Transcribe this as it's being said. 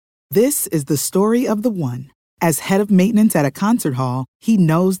This is the story of the one. As head of maintenance at a concert hall, he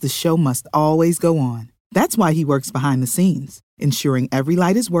knows the show must always go on. That's why he works behind the scenes, ensuring every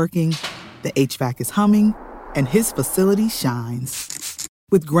light is working, the HVAC is humming, and his facility shines.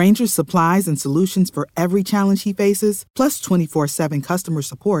 With Granger's supplies and solutions for every challenge he faces, plus 24/7 customer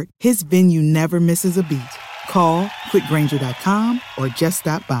support, his venue never misses a beat. Call quickgranger.com or just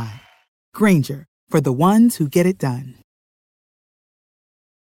stop by. Granger, for the ones who get it done.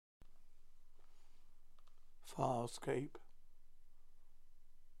 Farscape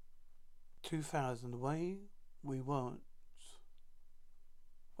 2000. Way We Werent.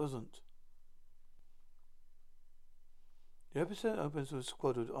 Wasn't. The episode opens with a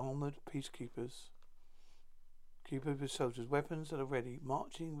squad of armoured peacekeepers. Keepers with soldiers, weapons at the ready,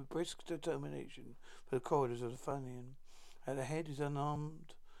 marching with brisk determination for the corridors of the Fenian. At the head is an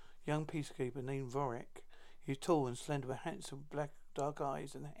unarmed young peacekeeper named Vorek. He is tall and slender with handsome black dark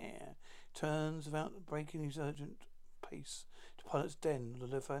eyes and hair. Turns without breaking his urgent pace to pilot's den of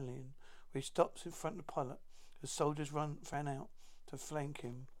the Fenian, where he stops in front of the pilot. The soldiers fan out to flank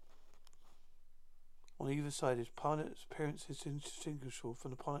him. On either side, his pilot's appearance is indistinguishable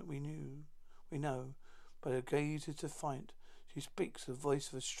from the pilot we know, but her gaze is defiant. She speaks with the voice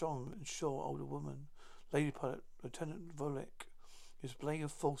of a strong and sure older woman. Lady Pilot, Lieutenant Volek, his display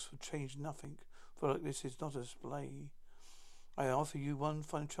of force will change nothing. Volek, this is not a display. I offer you one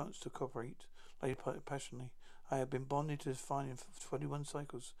final chance to cooperate. Lady Pilot passionately. I have been bonded to this Fenian for 21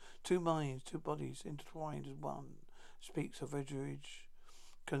 cycles. 2 minds, 2 bodies, intertwined as one. Speaks of edge,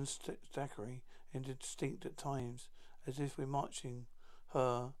 constackery, indistinct at times, as if we're watching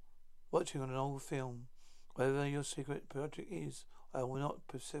on an old film. Whatever your secret project is, I will not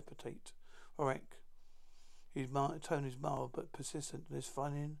precipitate. Vorek. His tone is mild but persistent. This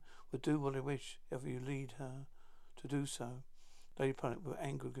Fenian will do what I wish if you lead her to do so. Lady Pilot with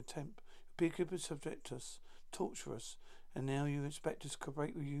anger and contempt. Beekeeper subject us, torture us, and now you expect us to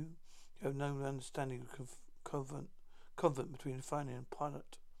cooperate with you? You have no understanding of convent between the Fenian and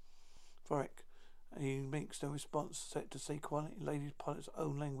Pilot. Vorek. He makes no response set to say quietly in Lady Pilot's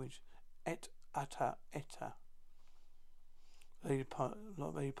own language. Et ata eta. Lady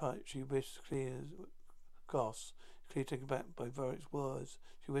Pilot, she whispers clear gasps, clearly taken back by Vorek's words.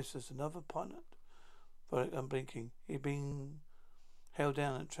 She whispers, another pilot? Vorek unblinking. He's being held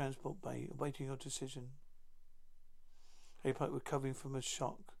down at transport bay, awaiting your decision. Lady Pilot recovering from a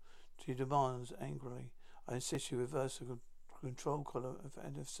shock. She demands angrily, I insist you reverse the control collar of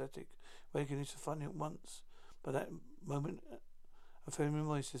anesthetic, waking to Fenian at once. But that moment a feminine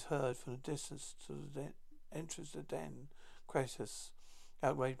voice is heard from the distance to the entrance to the den. Crisis,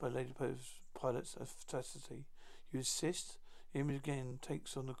 outraged by Lady Pilot's audacity. You insist? The image again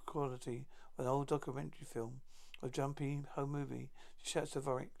takes on the quality of an old documentary film, a jumpy home movie. She shouts to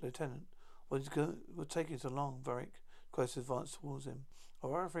Vorek, Lieutenant, what is taking so long, Vorek? Crisis advances towards him.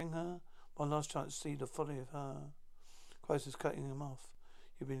 Offering her one last chance to see the folly of her. Crisis cutting him off.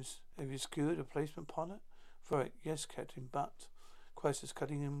 Have you secured a replacement pilot? Vorek, yes, Captain, but Crisis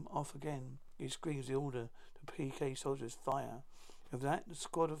cutting him off again. He screams the order to PK soldiers fire. With that, the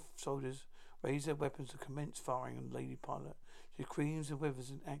squad of soldiers raise their weapons to commence firing on Lady Pilot. She screams and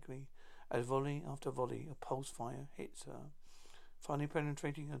withers in agony as volley after volley of pulse fire hits her, finally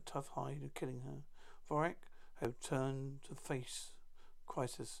penetrating her tough hide and killing her. Vorek had turned to face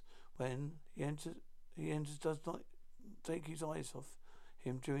Crisis when he enters does not take his eyes off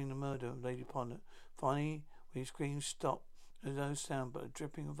him during the murder of Lady Pilot. Finally, when he screams stop, there's no sound but a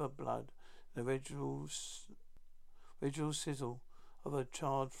dripping of her blood, the residual sizzle of her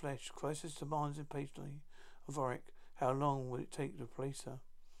charred flesh. Crisis demands impatiently of Vorek, how long will it take to replace her?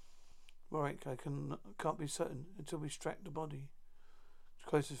 Vorek, I can't be certain until we extract the body.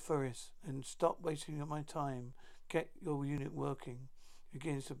 Crisis furious, and stop wasting my time. Get your unit working. He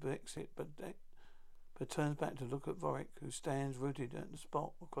begins to exit, but turns back to look at Vorek, who stands rooted at the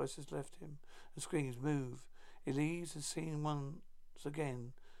spot where Crisis left him, and screams, move. He leaves the scene once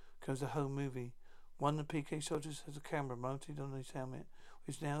again. Comes the home movie. One of the PK soldiers has a camera mounted on his helmet,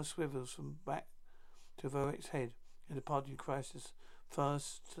 which now swivels from back to Vorek's head in the party Crisis.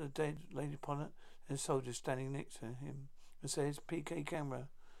 First to the dead Lady Pilot and a soldier standing next to him, and says, PK camera.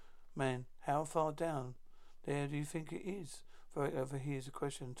 Man, how far down there do you think it is? Vorek overhears the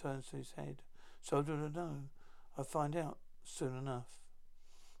question and turns to his head. Soldier to know. I'll find out soon enough.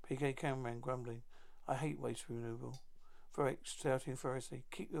 PK cameraman grumbling. I hate waste removal. Vorek shouting furiously.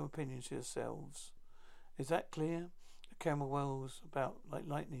 Keep your opinions to yourselves. Is that clear? The camera whirls about like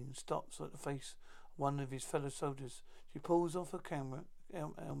lightning and stops at the face of one of his fellow soldiers. She pulls off her camera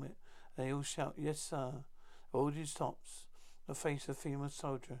helmet and they all shout, yes sir. The audience stops. The face of a female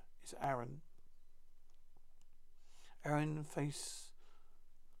soldier is It's Aaron. Aaron's face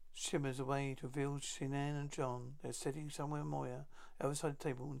shimmers away to reveal Shanann and John. They're sitting somewhere in Moya, the other side of the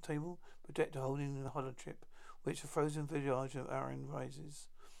table. On the table, projector holding the holochip, which the frozen visage of Aaron rises.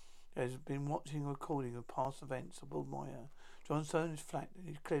 Has been watching a recording of past events aboard Moya. John's tone is flat and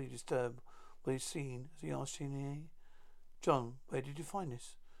he's clearly disturbed what he's seen as he asks Shanann, John, where did you find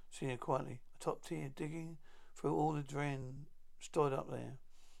this? Shanann quietly, a top tier, digging through all the drain stored up there.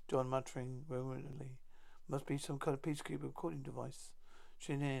 John muttering reverently, must be some kind of peacekeeper recording device.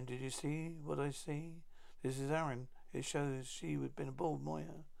 Shanann, did you see what I see? This is Aaron. It shows she had been aboard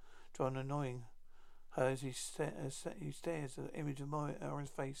Moya. John annoying her as he stares at the image of Aaron's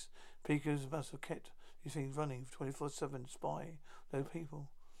face. Peekers must have kept these things running 24/7. Spy, no people.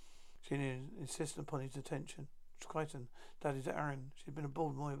 Shanann insists upon his attention. Crichton, that is Aaron. She's been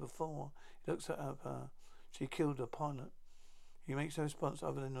aboard Moya before. He looks at her. She killed her pilot. He makes no response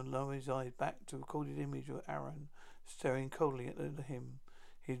other than to lower his eyes back to a recorded image of Aaron staring coldly at him.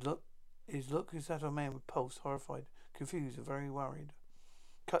 His look is that of a man with pulse, horrified, confused, and very worried.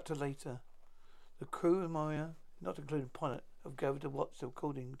 Cut to later. The crew of Moya, not including pilot, have gathered to watch the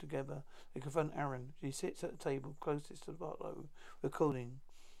recording together. They confront Aaron. She sits at the table closest to the butler, recording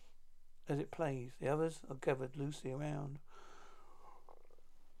as it plays. The others are gathered loosely around,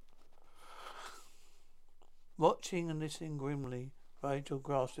 watching and listening grimly. Rigel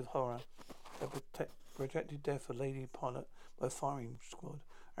grasps with horror the projected death of Lady Pilot by firing squad.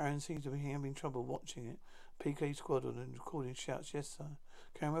 Aaron seems to be having trouble watching it. PK squad on the recording shouts, yes sir.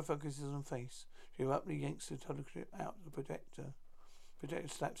 Camera focuses on face. She abruptly yanks the telescope out of the projector. Projector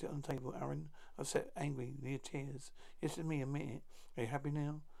slaps it on the table. Aaron, upset, angry, near tears. Yes, it's me, admit it. Are you happy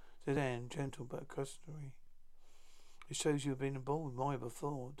now? Says Anne, gentle but accusatory. It shows you've been aboard with Moya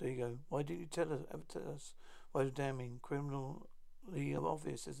before. There you go. Why didn't you ever tell us? Why the damning, criminally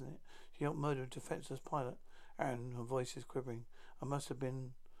obvious, isn't it? She helped murder a defenseless pilot. Aaron, her voice is quivering. I must have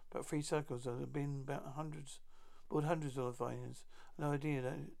been about 3 circles. There have been about aboard hundreds of liners. No idea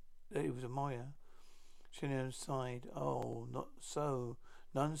that it was a Moya. Shanann sighed. Oh, not so.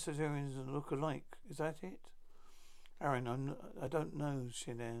 None Caesareans look alike. Is that it? Aaron, I don't know,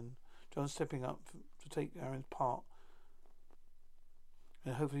 Shanann. John stepping up to take Aaron's part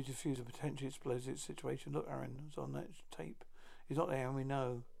and hopefully defuse a potentially explosive situation. Look, Aaron, it's on that tape. He's not there, and we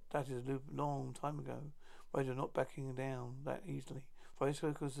know. That is a long time ago. Why you're not backing down that easily? 5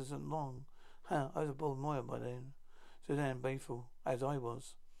 circles isn't long. I was aboard Moya by then. Suzanne Bayful, as I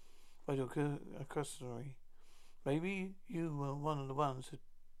was. Why a custody? Maybe you were one of the ones who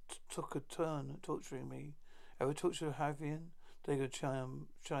took a turn at torturing me. Ever torture a Havian? They go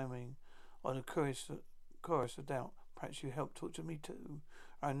chiming on a chorus of doubt. Perhaps you helped torture me too.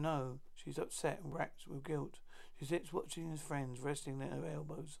 I know. She's upset and racked with guilt. She sits watching his friends resting their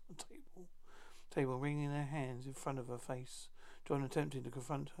elbows on the table, wringing their hands in front of her face. John attempting to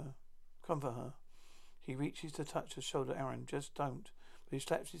comfort her. He reaches to touch her shoulder. Aaron, just don't. But he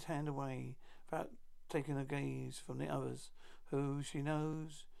slaps his hand away without taking a gaze from the others, who she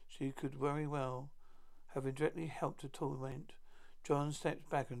knows she could very well have indirectly helped to torment. John steps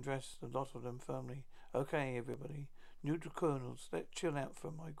back and addresses the lot of them firmly. Okay, everybody. Neutral colonels, let's chill out for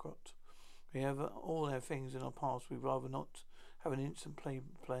a microt. We have all our things in our past. We'd rather not have an instant play.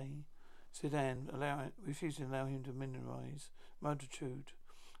 Sedan, refusing to allow him to minimize multitude.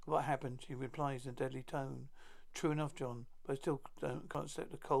 What happened? She replies in a deadly tone. True enough, John, but I still can't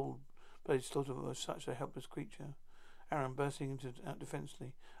accept the cold-blooded slaughter of such a helpless creature. Aaron bursting out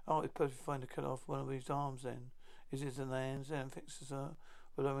defensively. Oh, it's perfectly fine to cut off one of his arms then. Is it the lands? Aaron fixes her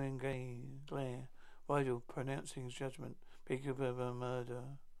with a glare. Rigel pronouncing his judgment. Peacekeeper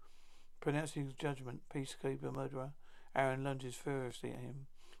murderer. Aaron lunges furiously at him,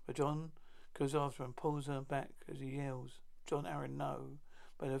 but John goes after and pulls her back as he yells. John, Aaron, no.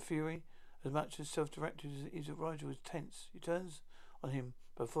 But her fury, as much as self-directed as it is, Rigel is tense. He turns on him.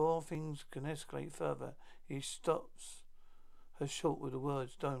 Before things can escalate further, he stops her short with the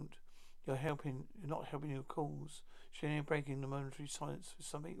words, don't. You're not helping your cause. Shanann breaking the momentary silence with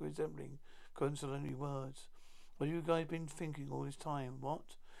something resembling consolatory words. What have you guys been thinking all this time?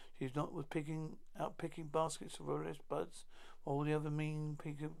 What? She's not picking baskets of rose buds while all the other mean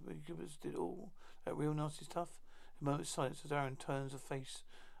peacekeepers did all that real nasty stuff? A moment's silence as Aaron turns her face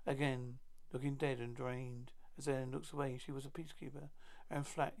again, looking dead and drained. As Aaron looks away, she was a peacekeeper. Aaron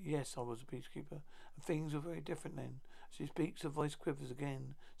flat, yes, I was a peacekeeper. And things were very different then. As she speaks, her voice quivers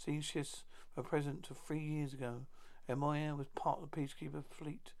again. Scene shifts from present to 3 years ago. And Moya was part of the peacekeeper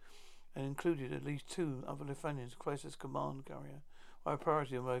fleet and included at least 2 other Lithuanians, crisis command carrier. My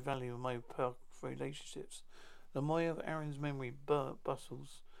priority and my value and my relationships. The Moya of Aaron's memory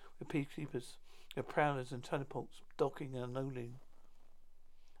bustles with peacekeepers, their prowlers and teleports docking and unloading.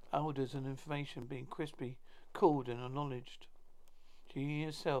 Orders and information being crisply called and acknowledged. She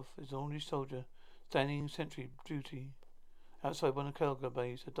herself is an ordinary soldier standing sentry duty outside one of the cargo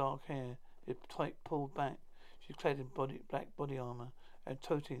bays. Her dark hair is tight pulled back. She's clad in black body armor and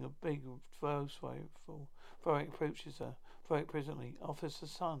toting a big rifle. Varric approaches her. Varric presently offers her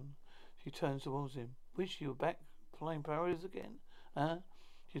son. She turns towards him. Wish you were back flying parodies again, huh?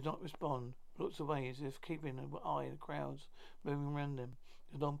 She does not respond, looks away as if keeping an eye on the crowds moving around them.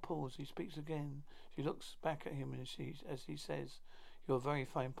 A long pause. He speaks again. She looks back at him as he says, "You're a very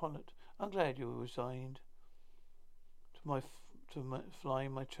fine pilot. I'm glad you were resigned to fly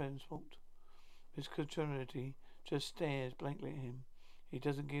my transport." His contrariety just stares blankly at him. He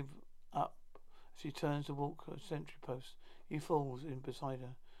doesn't give up. She turns to walk a sentry post. He falls in beside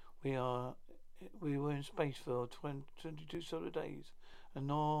her. We were in space for 22 solar days, and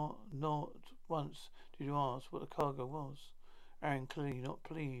not once did you ask what the cargo was. Aaron clearly not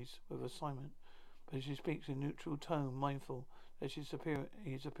pleased with her assignment, but she speaks in neutral tone, mindful that he's a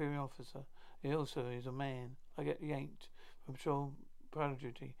superior officer. He also is a man. I get the ain't from patrol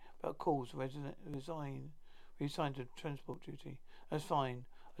duty, but calls resigned to transport duty. That's fine.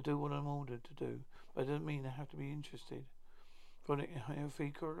 I do what I'm ordered to do, but it doesn't mean I have to be interested.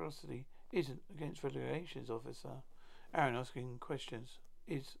 Free curiosity isn't against regulations, officer. Aaron asking questions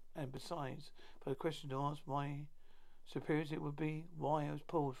is, and besides, but the question to ask my superiors it would be why I was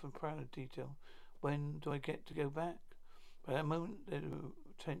pulled from Prowler detail. When do I get to go back? By that moment, their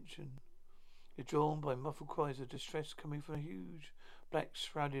attention is drawn by muffled cries of distress coming from a huge, black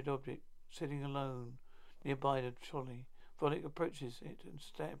shrouded object sitting alone nearby the trolley. Frolic approaches it and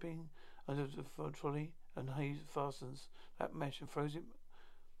stepping under the trolley and Hayes fastens that mesh and throws it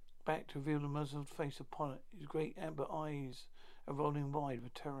back to reveal the muzzled face of Pollock. His great amber eyes are rolling wide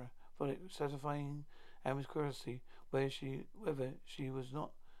with terror. Frolic satisfying Amber's curiosity whether she was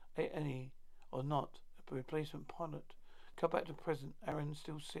not any or not a replacement pilot. Cut back to present. Aaron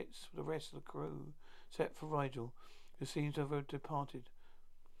still sits with the rest of the crew, except for Rigel, who seems to have departed.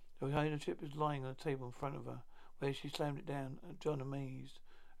 The hydro chip is lying on the table in front of her, where she slammed it down. John amazed.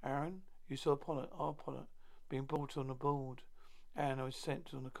 Aaron, you saw our pilot, being brought on board. Aaron, I was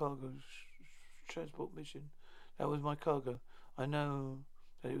sent on a cargo transport mission. That was my cargo. I know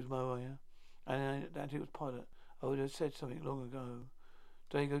that it was Moaya, and that it was pilot. I would have said something long ago.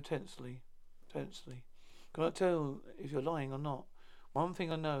 Dago tensely. Cannot tell if you're lying or not. One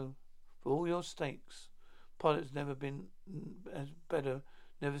thing I know, for all your stakes, pilot's never been as better.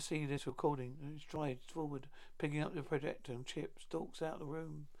 Never see this recording. He strides forward, picking up the projector and chip, stalks out of the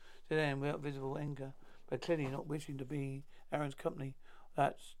room. Then, without visible anger, but clearly not wishing to be Aaron's company.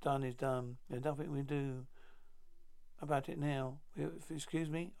 That's done is done. There's nothing we can do about it now. If you excuse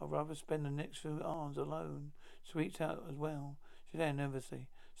me, I'd rather spend the next few hours alone. Sweets out as well. She then nervously.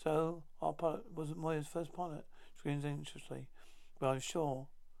 So, our pilot wasn't Moya's first pilot. Screams anxiously. Well, I'm sure.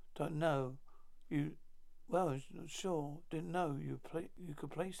 Don't know. Didn't know you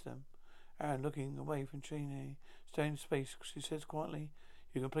could place them. Aaron looking away from Trini, staring into space, she says quietly,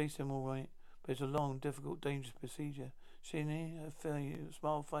 "You can place them all right, but it's a long, difficult, dangerous procedure." Trini, her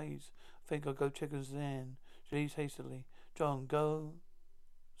smile fades. "I think I'll go check on Zan." She leaves hastily. "John, go."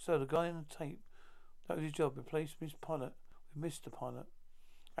 So the guy on the tape, that was his job, replaced Miss Pilot with Mr. Pilot.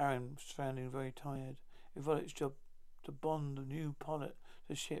 Aaron was sounding very tired. It was its job to bond the new pilot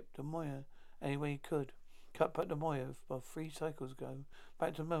to ship to Moya any way he could. Cut back to Moya about 3 cycles ago.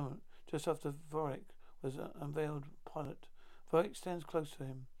 Back to the moment just after Vorik was unveiled pilot. Vorik stands close to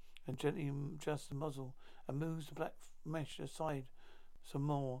him and gently adjusts the muzzle and moves the black mesh aside some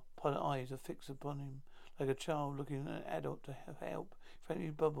more. Pilot eyes are fixed upon him like a child looking at an adult to help.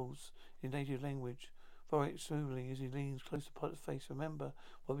 Friendly bubbles in native language. Vorik smoothly as he leans close to Pilot's face. Remember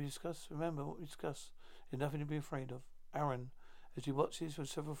what we discussed. There's nothing to be afraid of. Aaron, as he watches from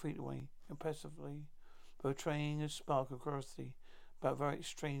several feet away, impressively, portraying a spark of curiosity about Varric's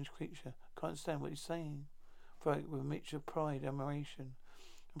strange creature. Can't understand what he's saying. Varric with a mixture of pride and admiration,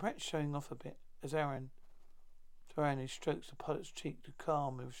 and perhaps showing off a bit, as Aaron he strokes the pilot's cheek to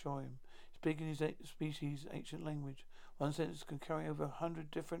calm and reassure him. Speaking his species' ancient language, one sentence can carry over 100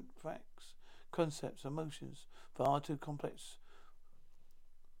 different facts, concepts, emotions, far too complex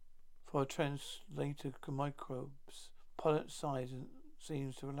for a translator microbes. Pilot sighs and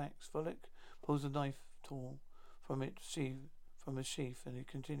seems to relax. Volik pulls a knife tool from its sheath, and he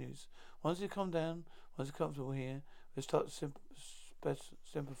continues. Once you calm down, once you're comfortable here, we'll start to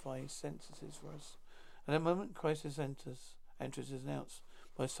simplify sentences for us. At that moment, crisis enters. Entrance is announced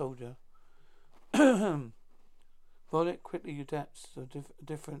by a soldier. Violet quickly adapts to a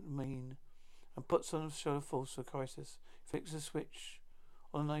different mean and puts on a show of force for crisis. Fixes a switch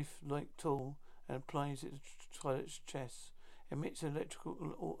on a knife-like tool and applies it to Violet's chest. Emits an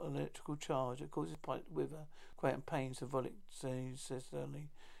electrical charge that causes Pilot to wither, great pain, so Violet says sternly,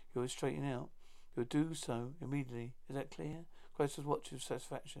 "You will straighten out. You'll do so immediately. Is that clear?" Crisis watches with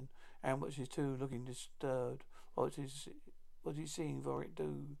satisfaction. Aaron watches too, looking disturbed. What is he seeing Violet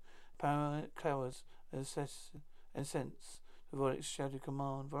do? Power cowers and sense the Violet's shouted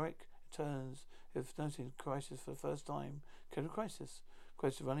command. Violet turns, if noting Crisis for the first time. Captain Crisis.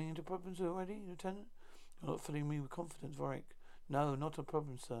 Crisis running into problems already, Lieutenant? You're not filling me with confidence, Vorick. No, not a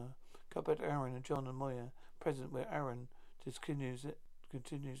problem, sir. Cut back to Aaron and John and Moya, present where Aaron continues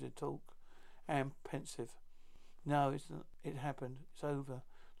their talk. Anne pensive. No, it happened. It's over.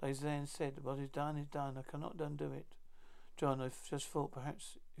 Like Zan said, what is done is done. I cannot undo it. John, I've just thought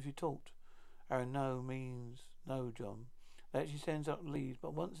perhaps if you talked. Aaron, no means no, John. That she stands up and leaves,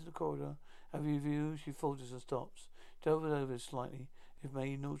 but once in the corridor, have you view, she falters and stops. Delved over slightly, if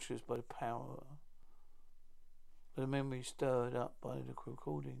made nauseous by the power. But the memory stirred up by the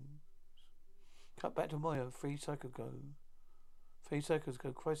recording. Cut back to Moya, 3 seconds ago. 3 seconds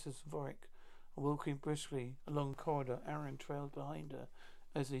ago, Crisis and Vorick are walking briskly along the corridor. Aaron trails behind her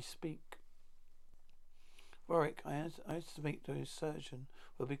as they speak. Vorick, I estimate the surgeon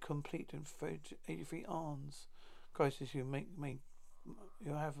will be complete in 83 hours. Crisis, you may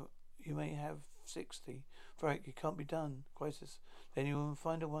have 60. Vorick, it can't be done. Crisis, then you will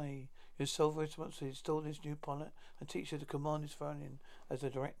find a way. Your sole responsibility is to install this new pilot and teach her to command his phone as a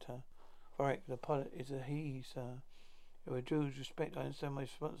director. Vorick, the pilot is a he, sir. With due respect, I understand my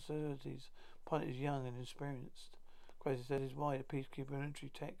responsibilities. Pilot is young and experienced. Crisis, that is why the Peacekeeper military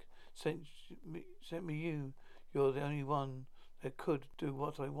tech sent me you. You're the only one that could do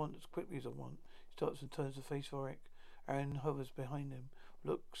what I want as quickly as I want. He stops and turns to face Vorick. Aaron hovers behind him,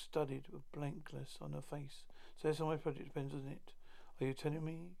 looks studied with blankness on her face. So that's how my project depends on it. Are you telling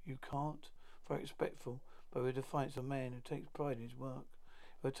me you can't? Very respectful, but with defiance of a man who takes pride in his work.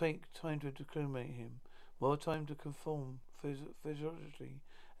 It will take time to acclimate him, more time to conform physiologically,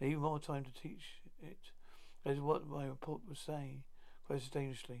 and even more time to teach it. That is what my report would say, quite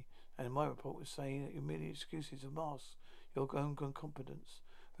dangerously, and my report would say that your merely excuses and masks your own incompetence.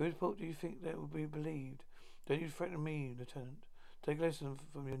 Whose report do you think that will be believed? Don't you threaten me, Lieutenant. Take a lesson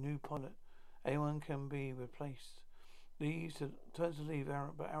from your new pilot. Anyone can be replaced. Turns to leave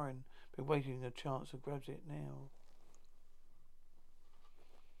Aaron, but Aaron been waiting a chance and grabs it now.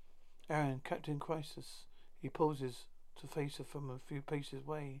 Aaron, Captain Crisis. He pauses to face her from a few paces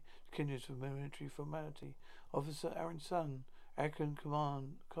away, continues with military formality. Officer Aaron's son, Aaron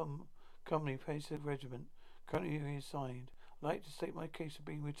Company Pacer Regiment, currently reassigned. I'd like to state my case of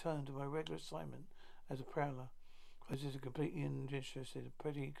being returned to my regular assignment as a prowler. Crisis is completely uninterested in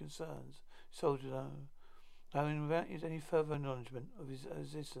petty concerns. Soldier, knowing without any further acknowledgement of his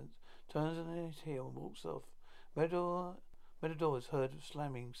existence, turns on his heel and walks off. Metal door is heard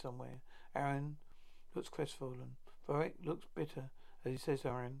slamming somewhere. Aaron looks crestfallen. Vorick looks bitter as he says,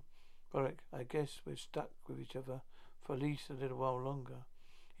 Aaron, Vorick, I guess we're stuck with each other for at least a little while longer.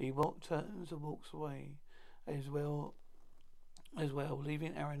 He turns and walks away as well,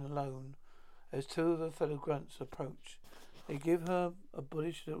 leaving Aaron alone. As two of her fellow grunts approach, they give her a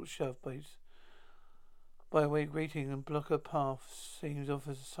bullish little shove by way of greeting and block her path. Seems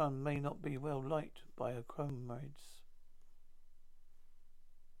Officer's son may not be well liked by her comrades.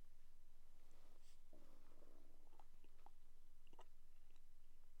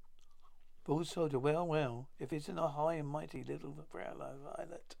 Bull soldier, well, if it's not a high and mighty little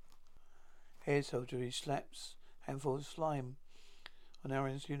violet. Hair soldier, he slaps handful of slime on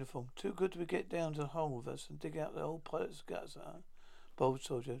Aaron's uniform. Too good to get down to the hole with us and dig out the old pilot's guts, huh? Bold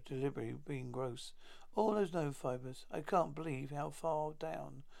soldier, deliberately being gross. All those nose fibers. I can't believe how far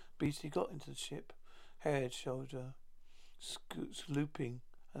down Beastie got into the ship. Haired soldier, scoots looping.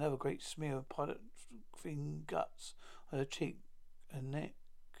 Another great smear of pilot thing guts on her cheek and neck.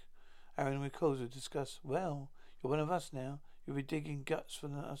 Aaron recalls with disgust. Well, you're one of us now. You'll be digging guts for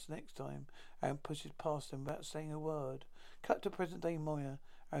us next time. Aaron pushes past him without saying a word. Cut to present day Moya.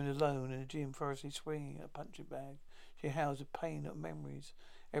 Aaron alone in the gym, ferociously swinging a punching bag. She howls with pain at memories.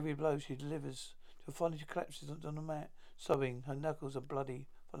 Every blow she delivers, till finally she collapses on the mat, sobbing. Her knuckles are bloody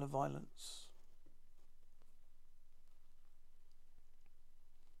from the violence.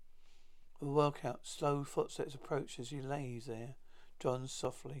 A workout, slow footsteps approach as she lays there. John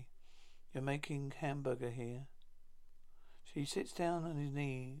softly. You're making hamburger here. She sits down on his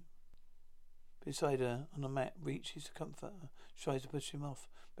knee beside her on the mat, reaches to comfort her, tries to push him off,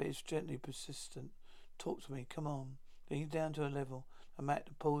 but it's gently persistent. Talk to me. Come on. Leaning down to her level, and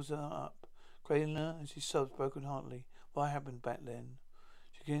Matt pulls her up, cradling her as she sobs broken-heartedly. What happened back then?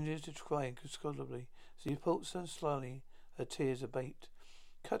 She continues to cry inconsolably as he pulls her slowly. Her tears abate.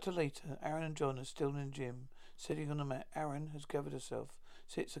 Cut to later. Aaron and John are still in the gym, sitting on the mat. Aaron has gathered herself,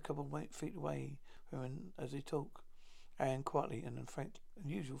 sits a couple of feet away from him as they talk. Aaron quietly and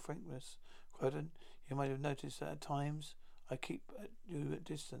unusual frankness. Croydon, you might have noticed that at times I keep you at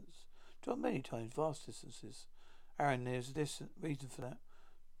distance. John, many times, vast distances. Aaron, there's a distant reason for that.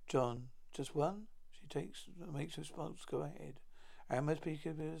 John, just one? Makes a response. Go ahead. Aaron, most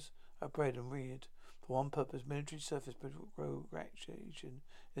beekeepers are bred and reared for one purpose. Military surface graduation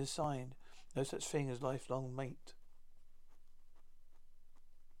is assigned. No such thing as lifelong mate.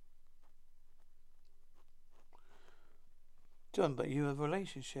 John, but you have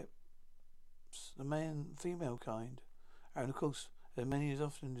relationships, the female kind. And of course, as many as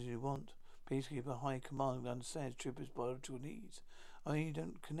often as you want. Peacekeeper High Command understands troopers' biological needs. Only you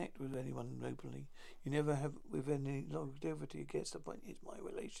don't connect with anyone openly. You never have with any longevity against the point is my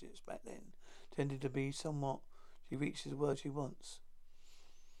relationships back then tended to be somewhat she reaches the word she wants.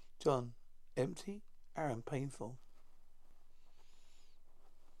 John, empty? Aaron, painful.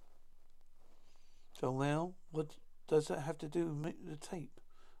 John, well, what does that have to do with the tape?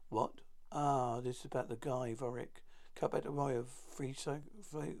 What? Ah, this is about the guy, Vorik. Cut back to Roy of 3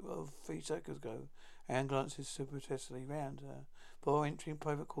 seconds ago. Anne glances superciliously round her. Before entering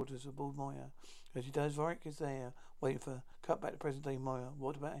private quarters aboard Moya. As he does, Vorik is there, waiting for cut back to present day Moya.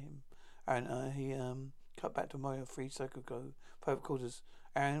 What about him? Aaron, he cut back to Moya 3 seconds ago. Private quarters.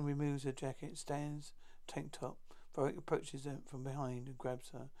 Aaron removes her jacket, stands tank top. Vorik approaches them from behind and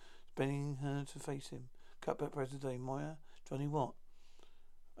grabs her, bending her to face him. Cut back present day Moya. Johnny, what?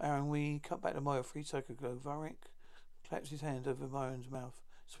 Aaron, we cut back to Moya 3 seconds ago. Vorik claps his hand over Myron's mouth,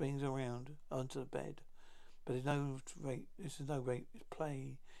 swings around onto the bed. But there's no rape. This is no rape. It's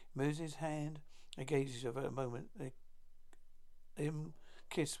play. He moves his hand and gazes over at a moment. They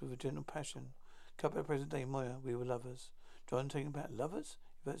kiss with a gentle passion. Cut by present day Moya. We were lovers. John taking back lovers?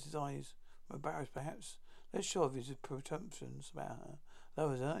 He averts his eyes. Embarrassed, perhaps. Less sure of his presumptions about her.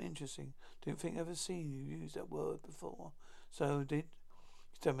 Lovers, huh? Interesting. Didn't think I've ever seen you use that word before. So did.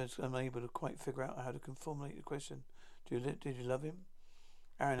 Stammer's unable to quite figure out how to formulate the question. Did you love him?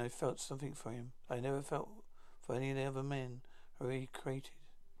 Aaron, I felt something for him. I never felt for any of the other men who he created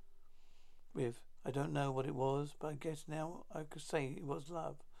with. I don't know what it was, but I guess now I could say it was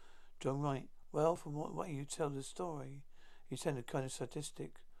love. John, right. Well, from what you tell the story, you sounded kind of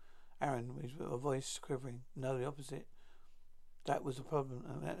sadistic. Aaron, his voice quivering. No, the opposite. That was the problem.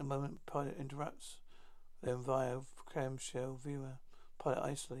 And at the moment, pilot interrupts them via clamshell viewer. Pilot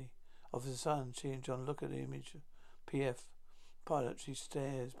icily. Officer Sun, she and John look at the image. PF. Pilot, she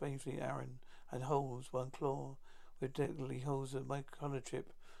stares painfully at Aaron and holds one claw, which delicately holds the collar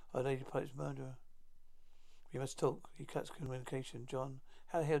chip of Lady Pilot's murderer. We must talk. He cuts communication. John,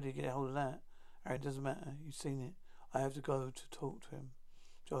 how the hell did you get a hold of that? Aaron, doesn't matter. You've seen it. I have to go to talk to him.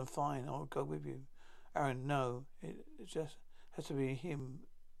 John, fine. I'll go with you. Aaron, no. It just has to be him.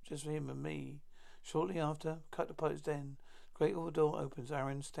 Just for him and me. Shortly after, cut the pilot's den. Great hall door opens.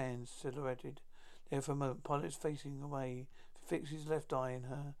 Aaron stands silhouetted there for a moment. Pilot's facing away. Fixes his left eye in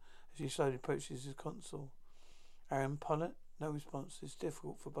her as she slowly approaches his console. Aaron, pilot? No response. It's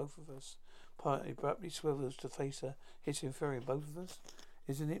difficult for both of us. Pilot abruptly swivels to face her, hissing fury. Both of us?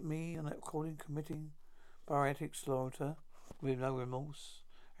 Isn't it me on that recording committing bariatric slaughter with no remorse?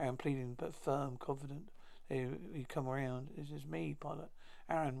 Aaron pleading but firm, confident. He come around. This is me, pilot.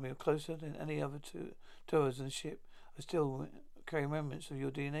 Aaron, we are closer than any other two of us on the ship. I still carry remnants of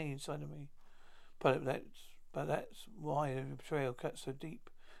your DNA inside of me. Pilot, that's why the betrayal cuts so deep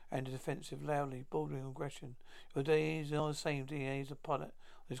and defensive, loudly, bordering on aggression. Your DNA is not the same DNA as the pilot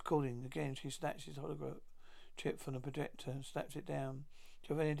is calling. Again, she snatches the hologram chip from the projector and snaps it down.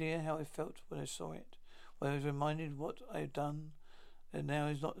 Do you have any idea how I felt when I saw it? When I was reminded what I had done, and now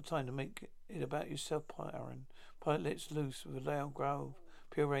is not the time to make it about yourself, Pilot Aaron. Pilot lets loose with a loud growl,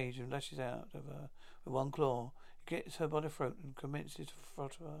 pure rage, and lashes out of her with one claw. He gets her by the throat and commences to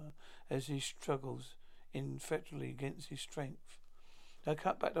throttle her as he struggles ineffectually against his strength. Now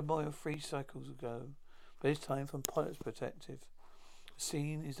cut back to Moya 3 cycles ago, but this time from Pilot's perspective. The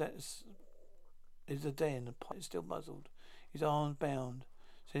scene is the den. The pilot is still muzzled, his arms bound.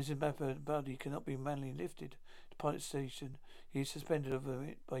 Since his body cannot be manually lifted to Pilot's station, he is suspended over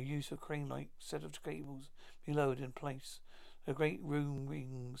it by use of a crane-like set of cables being lowered in place. The great room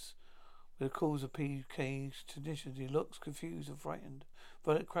rings with the calls of PK conditions. He looks confused and frightened.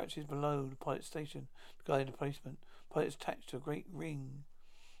 Pilot crouches below the pilot station to guide the placement. Pilot is attached to a great ring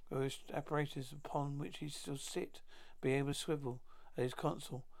where his apparatus upon which he still sit, be able to swivel at his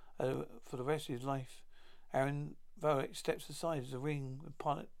console for the rest of his life. Aaron Varrick steps aside as the ring and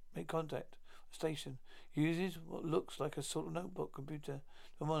pilot make contact. The station uses what looks like a sort of notebook computer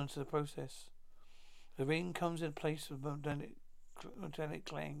to monitor the process. The ring comes in place with metallic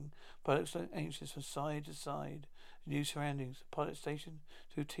clang. Pilot looks anxious from side to side. The new surroundings. The pilot station,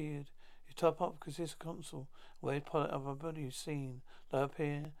 two-tiered. His top up consists of console, where the pilot of a body is seen. Low up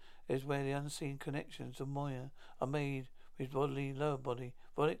here is where the unseen connections of Moya are made with his lower body.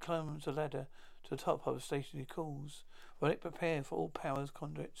 Vodic climbs the ladder to the top of the station. He calls. Vodic, prepare for all powers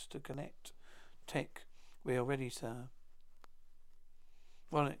conduits to connect. Tech, we are ready, sir.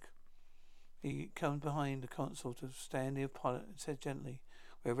 Vodic. He comes behind the console to stand near the pilot and says gently,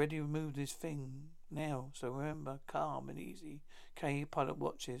 "We're ready to remove this thing now, so remember, calm and easy." Kay, pilot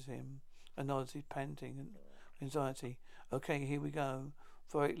watches him and nods, his panting and anxiety. "Okay, here we go."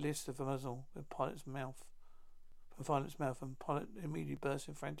 Vorick lifts the muzzle with pilot's mouth. And pilot immediately bursts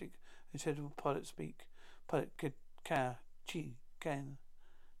in frantic and said to pilot speak. Pilot ka chi kan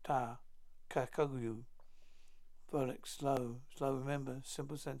ta kakagu. Vorick slow, remember,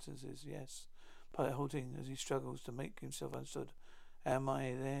 simple sentences, yes. Pilot halting as he struggles to make himself understood. "Am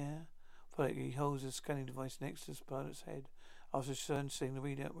I there?" Pilot, he holds a scanning device next to the pilot's head. After seeing the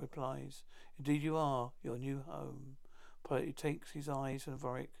readout, replies, "Indeed you are. Your new home." Pilot, he takes his eyes from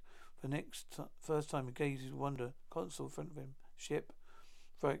Vorick. For the first time he gazes with wonder. Console in front of him. Ship.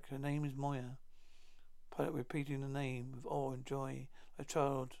 Vorick, her name is Moya. Pilot repeating the name with awe and joy. A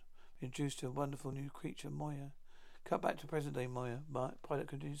child introduced to a wonderful new creature, Moya. Cut back to present day Moya. Pilot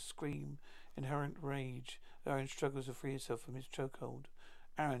continues to scream. Inherent rage. Aaron struggles to free herself from his chokehold.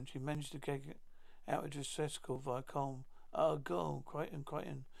 Aaron, she managed to get out of distress call via comm. "Oh, go!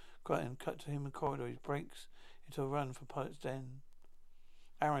 Crichton. Cut to him in the corridor. He breaks into a run for pilot's den.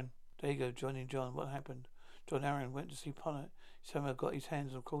 Aaron, there you go, joining John. What happened? John Aaron went to see pilot. He somehow got his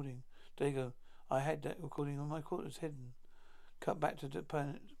hands on recording. There you go. I had that recording on my quarters hidden. Cut back to the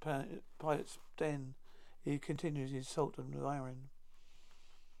pilot's den. He continues his assault on the Aaron.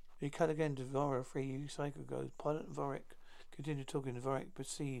 He cut again to Vora 3 cycle goes. Pilot and Vorick continue talking. Vorick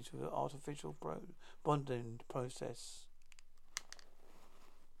proceeds with an artificial bonding process.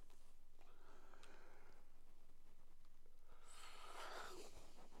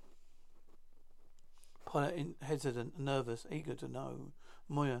 Pilot hesitant, nervous, eager to know.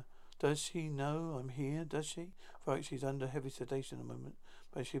 Moya, does she know I'm here? Does she? Vorick, she's under heavy sedation at the moment,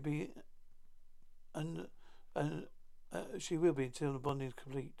 but she'll be she will be until the bonding is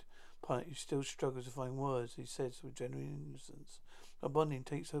complete. Pilot, he still struggles to find words. He says with genuine innocence. The bonding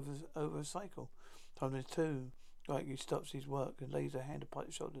takes over a cycle. Time is 2. Right, he stops his work and lays a hand on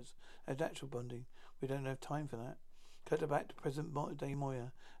Pilot's shoulders. As natural bonding. We don't have time for that. Cut back to present day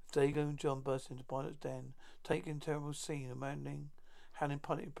Moya. Dago and John burst into Pilot's den, taking a terrible scene, abandoning Helen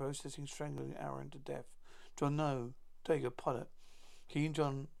Pilot processing, strangling Aaron to death. John, no. Dago, Pilot. He and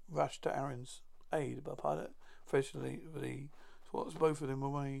John rushed to Aaron's aid, but Pilot freshly swats both of them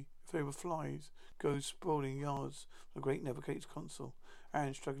away. If they were flies, goes sprawling yards from the great navigator's console.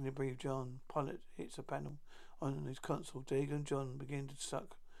 Aaron struggling to breathe. John. Pilot hits a panel on his console. Dago and John begin to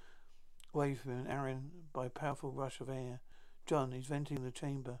suck away from him, Aaron by a powerful rush of air. John is venting the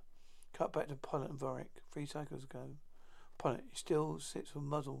chamber. Cut back to Pilot and Vorick 3 cycles ago. Pilot, he still sits with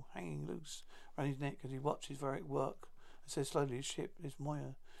muzzle hanging loose around his neck as he watches Vorick work and says slowly, "His ship is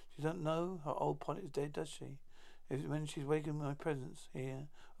Moya. She doesn't know her old Pilot is dead, does she? When she's wakened my presence here,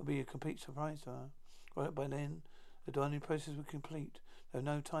 it'll be a complete surprise to her. Right by then, the dining process will complete. There's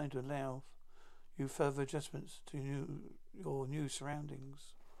no time to allow you further adjustments to your new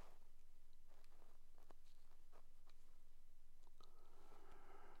surroundings."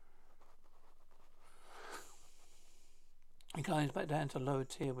 He climbs back down to the lower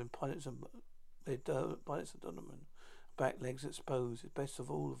tier when pilots are dominant. Back legs exposed. It's best for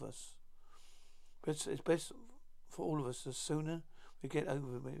all of us. It's best for all of us. The sooner we get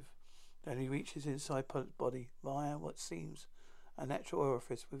over with. Then he reaches inside Pilot's body via what seems a natural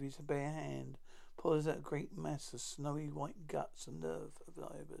orifice with his bare hand. Pulls out a great mass of snowy white guts and nerve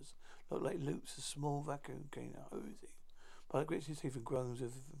fibers. Look like loops of small vacuum cleaner hosing. Pilot grits his teeth and groans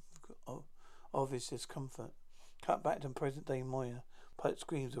of his discomfort. Cut back to present day Moya. Pilot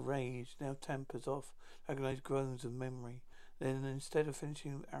screams of rage, now tempers off agonized groans of memory. Then, instead of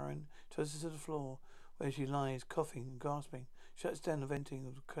finishing, Aaron tosses to the floor, where she lies, coughing and gasping. Shuts down the venting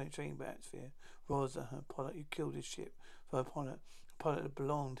of the chamber atmosphere. Roars at her. "Pilot, you killed his ship for a pilot. A pilot that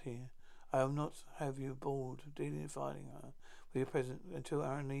belonged here. I will not have you aboard, dealing and fighting her with your present until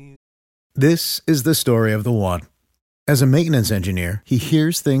Aaron leaves." This is the story of the one. As a maintenance engineer, he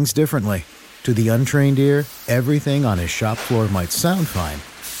hears things differently. To the untrained ear, everything on his shop floor might sound fine,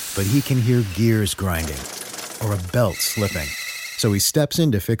 but he can hear gears grinding or a belt slipping. So he steps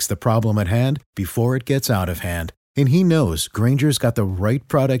in to fix the problem at hand before it gets out of hand. And he knows Granger's got the right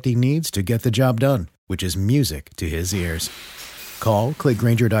product he needs to get the job done, which is music to his ears. Call, click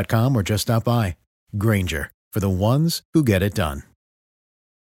Grainger.com, or just stop by. Grainger, for the ones who get it done.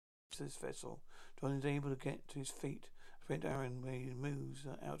 This vessel, John is able to get to his feet. Prevent Aaron when he moves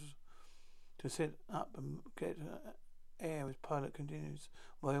out to sit up and get air as pilot continues.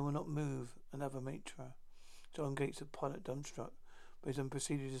 Moya will not move another matra. John gates the pilot dumbstruck, but his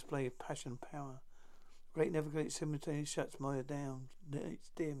unproceeded display of passion and power. Great navigator simultaneously shuts Moya down. It's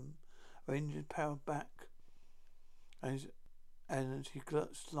dim. Her engine power back, and she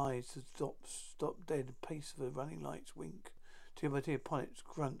slides to stop dead. Pace of the running lights wink. Tier by tier, pilot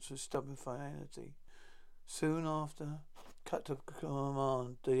grunts with stubborn finality. Soon after, cut to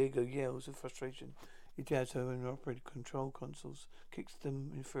command. Diego yells with frustration. He jabs her in operated control consoles, kicks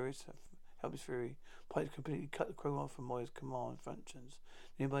them in furious, help his fury. Pilot completely cut the crew off from Moya's command functions.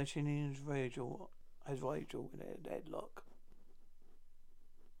 Nearby, Shinny has Rachel in a headlock.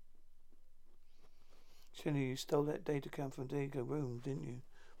 Shinny, you stole that data cam from Diego's room, didn't you?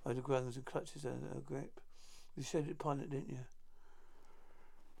 Moya groans and clutches her grip. You said it, pilot, didn't you?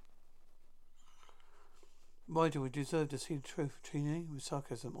 Moya, we deserve to see the truth. Trini, with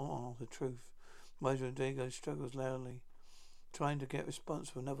sarcasm. Oh, the truth. Moya and Diego struggles loudly, trying to get response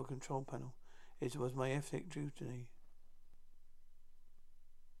from another control panel. It was my ethical duty.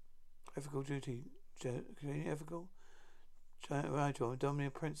 Ethical? Rigel,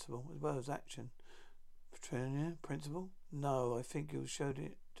 dominant principle, as well as action. Training principle? No, I think you showed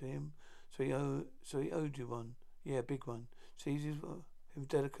it to him, so he owed you one. Yeah, big one. Seizes him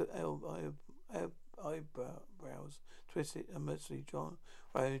delicate eyebrows, twisted and mercilessly. John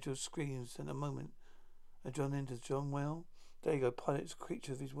Rigel screams in a moment, and John enters. John, well, there you go, pilot's a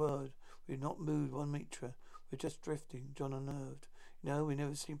creature of his word. We've not moved one meter. We're just drifting. John unnerved. No, we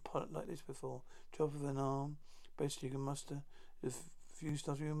never seen pilot like this before. Drop of an arm, best you can muster. A few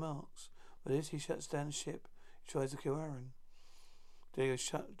stuttering remarks. With this, he shuts down the ship. He tries to kill Aaron. Diego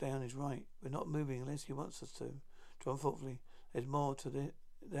shut down his right. We're not moving unless he wants us to. John thoughtfully. There's more to that.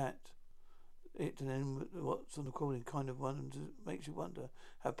 It and then what's on the recording kind of makes you wonder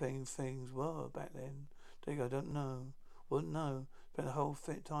how paying things were back then. Diego, I don't know. Wouldn't know. Spent the whole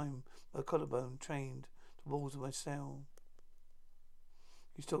time my collarbone trained the walls of my cell.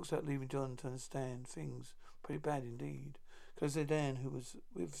 He talks about leaving John to understand things pretty bad indeed. Because Dan, who was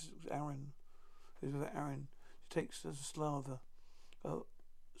with Aaron, she takes a salver on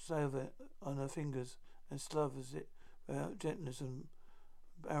her fingers and slavers it without gentleness, and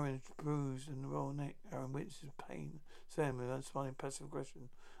Aaron is bruised in the royal neck. Aaron winces pain, saying with unsmiling passive aggression,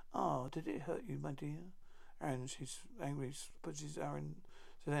 "Ah, did it hurt you, my dear?" Aaron, she's angry, pushes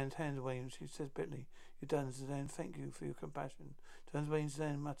Sedan's hands away, and she says bitterly, "You've done, Sedan. Thank you for your compassion." Turns away, and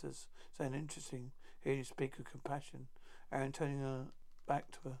Sedan mutters, saying, "Interesting, hearing you speak of compassion." Aaron turning her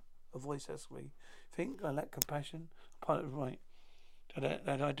back to her, a voice huskily, "Think I lack compassion? Pilot was right.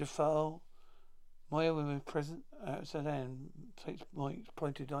 That I defile Moya when we're present." Sedan takes Mike's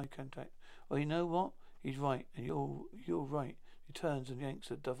pointed eye contact. "Well, you know what? He's right, and you're right." He turns and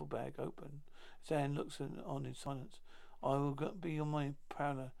yanks a duffel bag open. Sedan looks on in silence. "I will be on my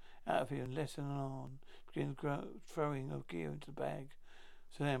prowler out of here in less than an hour." Begins throwing of gear into the bag.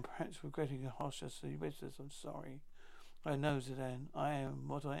 Sedan, perhaps regretting her harshness, he whispers, "I'm sorry." "I know, Sedan. I am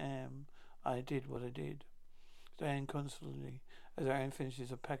what I am. I did what I did." Sedan constantly, as Aaron finishes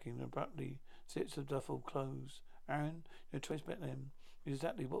her packing, and abruptly sits the duffel closed. "Aaron, you're twice better than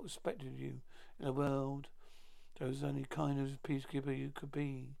exactly what was expected of you in a world. There was only kind of peacekeeper you could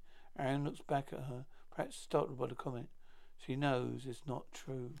be." Aaron looks back at her, perhaps startled by the comment. She knows it's not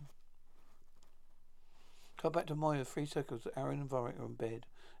true. Cut back to Moya. 3 seconds. Aaron and Varric are in bed.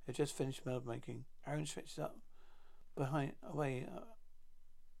 They've just finished meal making. Aaron stretches up away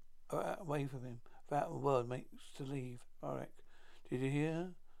from him. Without a word, makes to leave. Varric, "Did you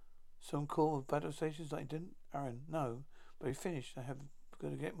hear some call of battle stations I didn't?" Aaron, "No, but we finished. I have got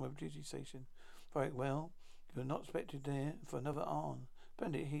to get my duty station." Varric, "Well, you're not expected there for another hour.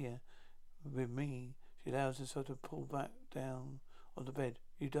 Spend it here with me." She allows herself to pull back down on the bed.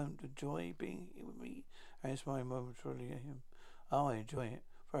 "You don't enjoy being here with me?" Aaron smiling momentarily at him. "Oh, I enjoy it."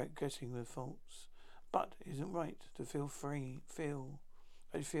 Varric, guessing with faults. "But it isn't right to feel free.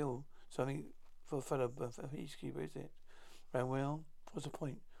 I feel something for a fellow peacekeeper, is it?" "Well, what's the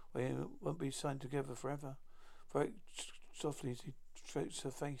point? We won't be signed together forever." Very softly as he strokes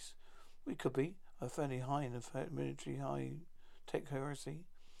her face. "We could be. are fairly high in the military high-tech heresy.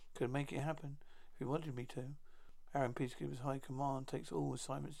 Could make it happen if he wanted me to. Aaron, Peacekeeper's High Command makes all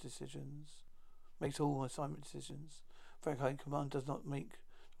assignment decisions. In fact, High Command does not make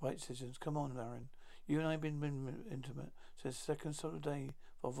the right decisions. Come on, Aaron. You and I have been intimate since the second sort of day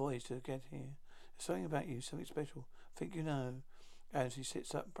for our voyage to get here. There's something about you, something special. I think you know. As he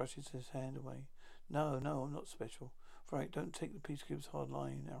sits up, brushes his hand away. No, I'm not special. Right, don't take the Peacekeeper's hard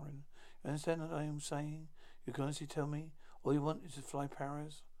line, Aaron. You understand what I am saying? You can honestly tell me all you want is to fly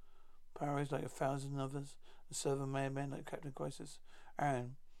Paras like 1,000 others, and serve a madman like Captain Crisis.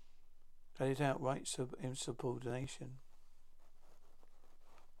 Aaron, that is outright insubordination.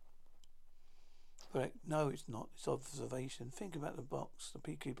 Correct. No, it's not. It's observation. Think about the box. The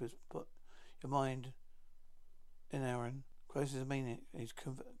Peacekeepers put your mind in, Aaron. Crisis is meaning his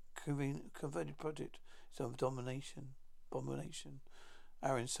converted project is of domination. Abomination.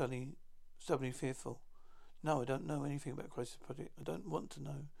 Aaron suddenly fearful. No, I don't know anything about Crisis Project. I don't want to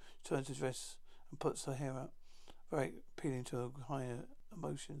know. She turns her dress and puts her hair up, very appealing to her higher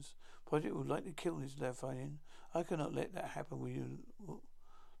emotions. Project will likely kill his Lefanian. I cannot let that happen. Will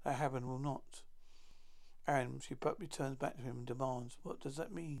not. Aaron, she abruptly turns back to him and demands, what does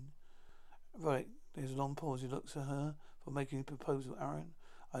that mean? Right, there's a long pause. He looks at her for making a proposal. Aaron,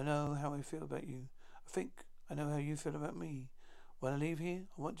 I know how I feel about you. I think I know how you feel about me. When I leave here,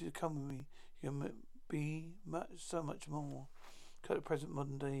 I want you to come with me. You can be so much more. Cut the present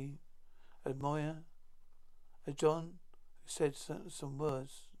modern day admire. John, who said same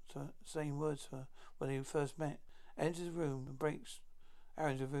words to her when they first met, enters the room and breaks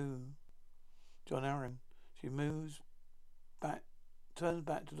Aaron's room. John Aaron. She turns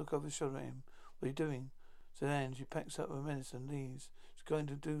back to look over his shoulder at him. What are you doing? So then she packs up her medicine and leaves. She's going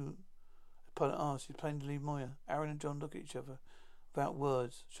to do. The pilot asks. She's planning to leave Moya. Aaron and John look at each other without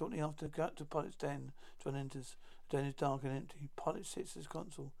words. Shortly after, cut to Pilot's den. John enters. The den is dark and empty. Pilot sits at his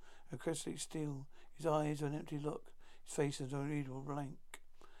console, incredibly still. His eyes are an empty look. His face is a unreadable blank.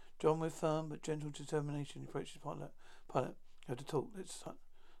 John, with firm but gentle determination, approaches Pilot. Pilot, you have to talk. Let's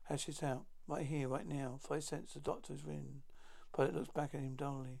hash this out. Right here, right now. 5 cents. The doctor's in. Pilot looks back at him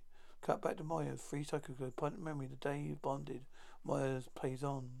dully. Cut back to Moya. 3 seconds ago. Pilot memory. The day you bonded. Moya plays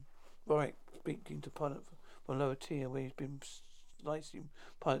on. Warwick speaking to Pilot from lower tier where he's been slicing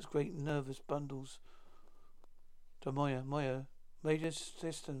Pilot's great nervous bundles. To Moya. Major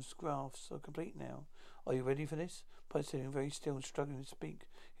systems graphs are complete now. Are you ready for this? Pilot sitting very still and struggling to speak.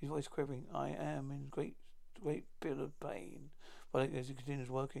 His voice quivering. I am in great bit of pain. Pilot as he continues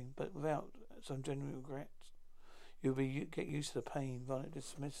working, but without some genuine regret. You'll get used to the pain. Violet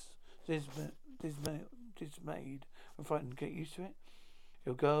dismayed and frightened. Get used to it?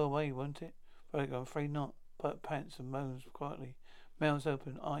 It'll go away, won't it? Violet, I'm afraid not. Pilot pants and moans quietly. Mouths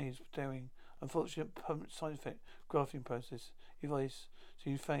open, eyes staring. Unfortunate permanent side effect. Grafting process. His voice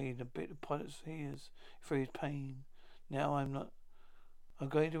seems fade. A bit of Pilot's ears through his pain. Now I'm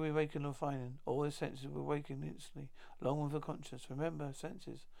going to awaken the finding. All the senses will awaken instantly, along with the conscience. Remember,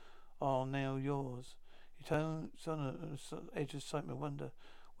 senses are now yours. He turns on the edge of excitement, wonder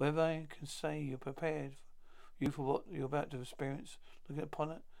whether I can say you're prepared for what you're about to experience. Looking at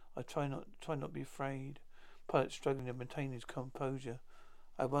Pilot, I try not to be afraid. Pilot struggling to maintain his composure.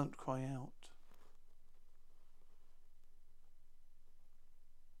 I won't cry out.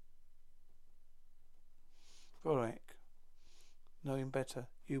 Warwick, knowing better,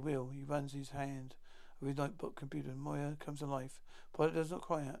 you will. He runs his hand over his notebook computer. Moya comes to life. Pilot does not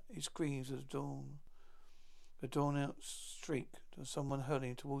cry out. He screams at the dawn. The drawn-out streak of someone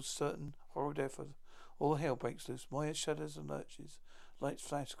hurling towards certain horrible death. All hell breaks loose. Moya shudders and lurches. Lights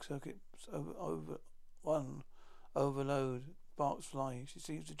flash. Circuits overload. Sparks fly. She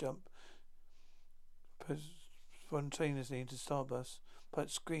seems to jump spontaneously into starburst, but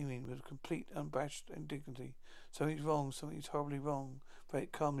screaming with complete unabashed indignity. Something's wrong. Something's horribly wrong. Very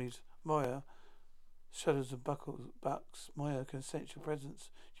calmly, Moya shudders and bucks. Moya can sense your presence.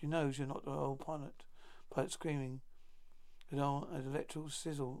 She knows you're not the old Pilot. Pilot screaming. An electrical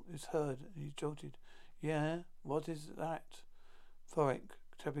sizzle is heard, and he's jolted. Yeah? What is that? Thoric,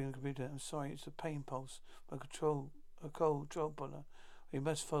 tapping the computer. I'm sorry, it's a pain pulse. A cold control puller. We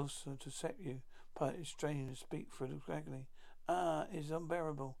must force her to set you. Pilot is straining to speak through the agony. It's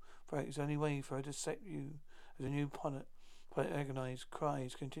unbearable. Thoric, it's the only way for her to set you as a new Pilot. Pilot agonized.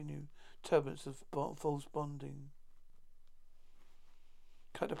 Cries continue. Turbulence of false bonding.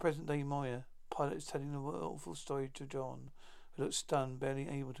 Cut to present day Moya. Pilot is telling the awful story to John, who looks stunned, barely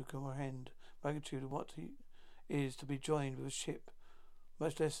able to comprehend the magnitude of what he is to be joined with a ship,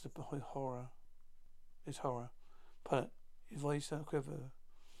 much less the horror. Pilot, his voice a quiver.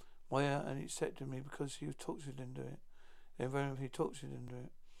 Moya and accepted me because she was tortured into it. Then randomly tortured into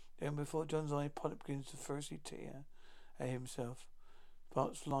it. Then before John's eye, Pilot begins to furiously tear at himself.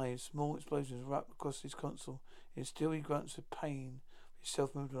 Parts fly, small explosions erupt across his console. In still he grunts with pain, with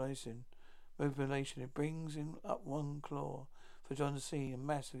self-mutilation. It brings him up one claw for John to see a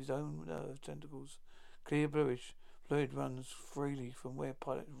mass of his own nerve tentacles. Clear bluish fluid runs freely from where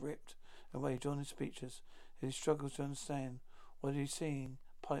Pilot ripped away. John is speechless as he struggles to understand what he's seeing.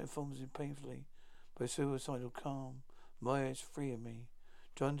 Pilot informs him painfully, but suicidal calm. Moya is free of me.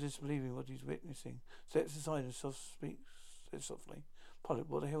 John, disbelieving what he's witnessing, steps aside and speaks softly. Pilot,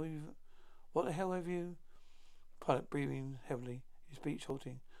 what the hell have you? Pilot breathing heavily, his speech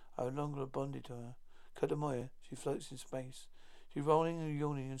halting. I no longer bonded to her. Cut to Moya. She floats in space. She's rolling and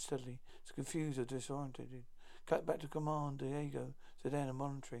yawning unsteadily. It's confused or disorientated. Cut back to command. Diego, Sedan and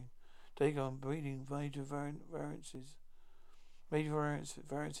monitoring. Diego, I'm breathing major variances. Major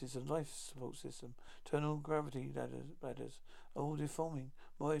variances of life support system. Internal gravity ladders are all deforming.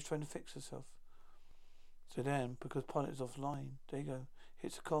 Moya's trying to fix herself. Sedan, because Pilot is offline. Diego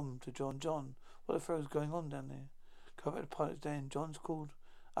hits a comm to John. John, what the hell is going on down there? Come back to Pilot's den. John's called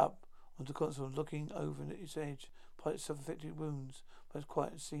up onto the console, looking over at its edge. Pilot's self-inflicted wounds, but it's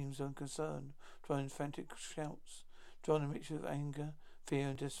quiet and seems unconcerned. John frantic shouts. John, a mixture of anger, fear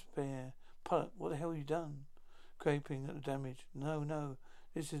and despair. Pilot, what the hell have you done? Gaping at the damage. No,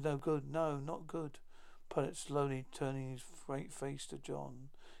 this is no good. No, not good. Pilot slowly turning his great face to John.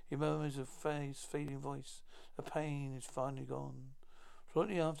 He murmurs a fading voice. The pain is finally gone.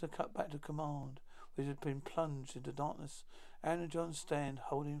 Shortly after, cut back to command, which had been plunged into darkness. Aaron and John stand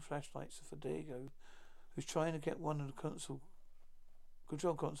holding flashlights for Diego, who's trying to get one of the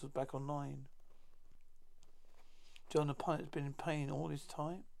control consoles back online. John, the pilot's been in pain all this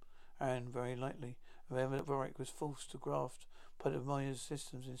time? Aaron, very likely. Remember that Warwick was forced to graft part of Moya's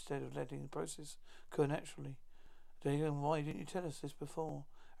systems instead of letting the process occur naturally. Diego, why didn't you tell us this before?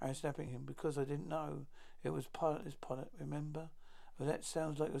 Aaron, snapping him, because I didn't know it was Pilot, remember? Well, that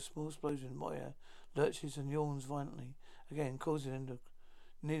sounds like a small explosion. Moya lurches and yawns violently, again causing them to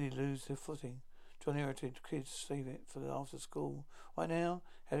nearly lose their footing. John, irritated, kids save it for the after school. Right now,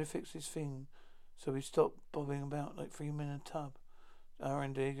 how to fix this thing so we stop bobbing about like 3 men in a tub.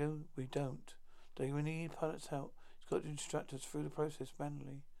 Aaron, Diego, we don't. Diego, we need Pilot's help. He's got to instruct us through the process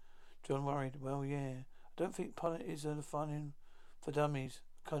manually. John, worried. Well, yeah. I don't think Pilot is in a fun for dummies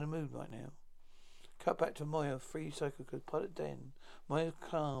kind of mood right now. Cut back to Moya, free cycle Pilot den. Moya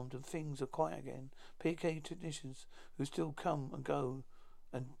calmed and things are quiet again. PK technicians who still come and go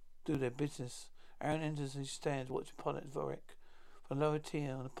and do their business. Aaron enters and stands watching Pilot Vorek. From lower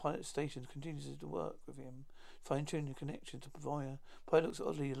tier on the Pilot station continues to work with him, fine-tuning the connection to Moya. Pilot looks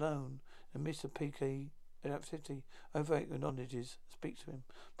oddly alone and midst of PK activity. Vorek acknowledges, speaks to him.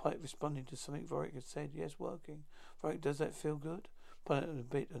 Pilot responding to something Vorek had said. Yes, working. Vorek, does that feel good? Pilot a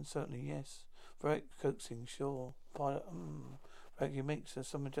bit uncertainly, yes. Vorek coaxing, sure. Pilot, Vorek, he makes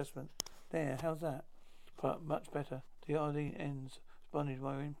some adjustment. There, how's that? Pilot, much better. The RD ends. Responded to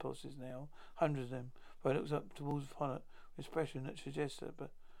my impulses now. Hundreds of them. Vorek looks up towards Pilot with expression that suggests that,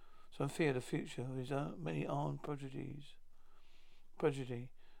 but some fear of the future of his many armed prodigy.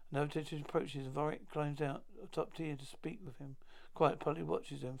 Another detective approaches and Vorek climbs out top tier to speak with him. Quiet Pilot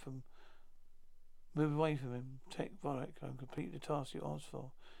watches them from move away from him. Take Vorek and complete the task you asked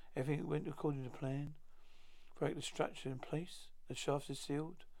for. Everything went according to plan. Vorek, the structure in place. The shaft is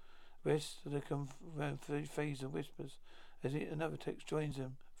sealed. Rest of the phase of whispers. As another text joins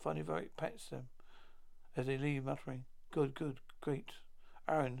them. Finally Vorek pats them as they leave, muttering, Good, great.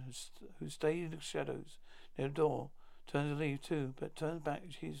 Aaron, who stayed in the shadows near the door, turns to leave too, but turns back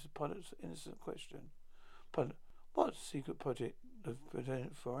and hears the Pilot's innocent question. Pilot, what secret project of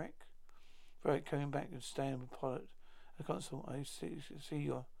Lieutenant Vorek? Vorek coming back and stand with Pilot at the console. I see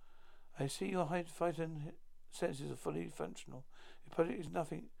your heightened senses are fully functional. The project is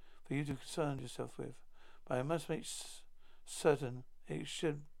nothing for you to concern yourself with, but I must make certain it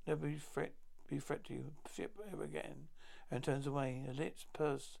should never be threat to you ship ever again. And turns away, her lips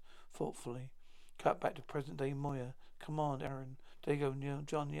pursed thoughtfully. Cut back to present day Moya. Command Aaron. Diego and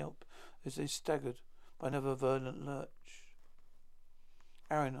John yelp as they staggered by another violent lurch.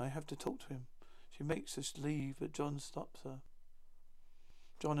 Aaron, I have to talk to him. She makes us leave, but John stops her.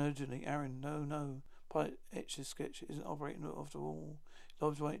 John urgently, Aaron, no. Pilot etches sketch isn't operating after all. His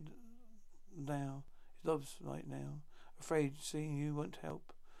lob's right now. Afraid seeing you won't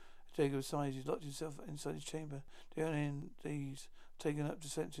help. Diego sighs. He's locked himself inside his chamber. The LNDs taken up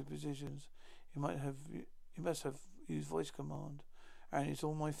defensive positions. He must have used voice command. And it's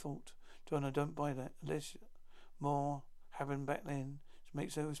all my fault. John, I don't buy that. Unless more happened back then. She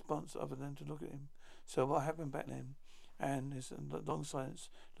makes no response other than to look at him. So what happened back then? And there's a long silence.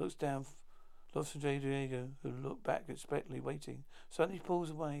 Looks down. Looks from Diego, who looked back expectantly, waiting. Suddenly pulls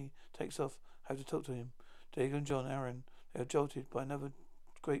away, takes off. Have to talk to him. Diego and John, Aaron. They are jolted by another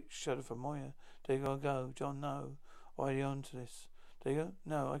great shudder from Moya. Diego, go. John, no. Why are you on to this? Diego,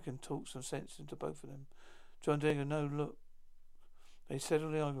 no. I can talk some sense into both of them. John, Diego, no. Look. They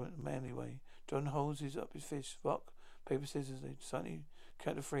settle the argument in a manly way. John holds his fist. Rock, paper, scissors. They suddenly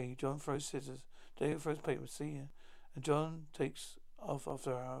count to 3. John throws scissors. Diego throws paper. See ya. And John takes off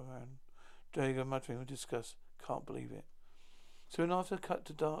after Aaron. Diego muttering with disgust. Can't believe it. Soon after, cut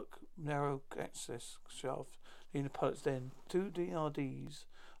to dark, narrow access shaft leading to pilot's den. 2 DRDs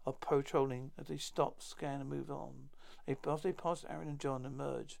are patrolling as they stop, scan, and move on. After they pass Aaron and John,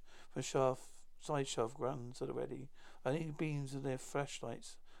 emerge from side shaft guns that are ready. Only beams of their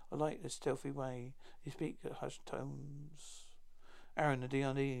flashlights alight their stealthy way. They speak at hushed tones. Aaron, the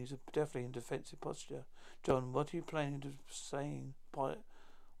DRDs are definitely in defensive posture. John, what are you planning to say, pilot,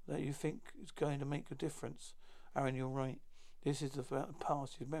 that you think is going to make a difference? Aaron, you're right. This is about the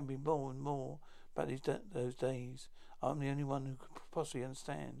past. You're remembering more and more about those days. I'm the only one who could possibly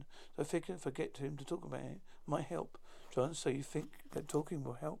understand. So forget him to talk about it. Might help. John, so you think that talking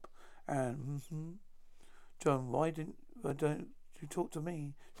will help? And John, why don't you talk to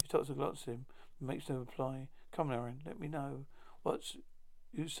me? She talks a lot to him, makes no reply. Come on, Aaron, let me know. What's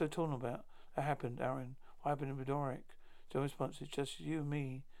you so torn about? That happened, Aaron. What happened with Doric? John responds, it's just you and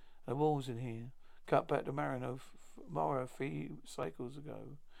me and the walls in here. Cut back to Mara 3 cycles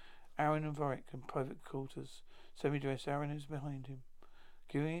ago. Aaron and Vorik in private quarters. Semi-dressed, Aaron is behind him,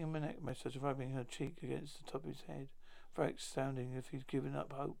 giving him a neck massage, rubbing her cheek against the top of his head. Vorik sounding as if he's given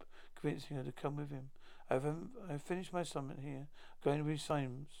up hope, convincing her to come with him. I've finished my assignment here. Going to be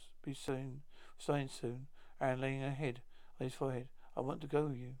signed soon. Aaron laying her head on his forehead. I want to go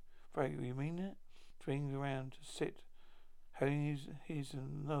with you. Vorik, you mean that? Turning around to sit, having his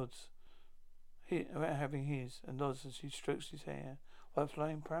and nods. Having his and nods as she strokes his hair while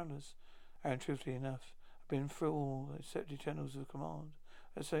flying prowlers. And truthfully enough, I've been through all the accepted channels of command.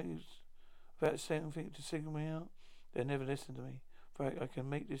 Without saying anything to signal me out, they never listen to me. For I can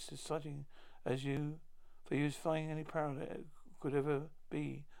make this as exciting as you. For you, as finding any parallel it could ever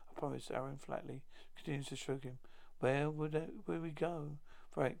be. I promise. Aaron flatly continues to stroke him. Where would we go?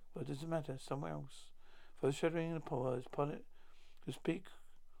 Frank, what does it matter? Somewhere else. For the shuddering in the powers, pilot to speak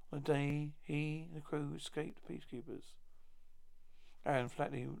on the day he and the crew escaped the peacekeepers. Aaron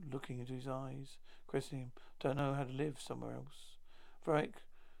flatly looking into his eyes, caressing him. Don't know how to live somewhere else. Frank,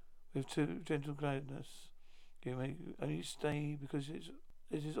 with too gentle gladness, you may only stay because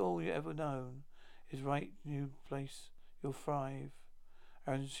this is all you ever known. Is right new place. You'll thrive.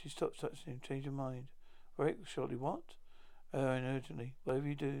 Aaron, she stops touching him, change her mind. Frank, shortly what? Aaron urgently. Whatever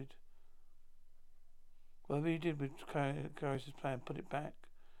you did with Clarice's plan, put it back.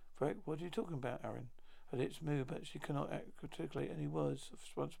 Frank, what are you talking about, Aaron? Her lips move, but she cannot articulate any words of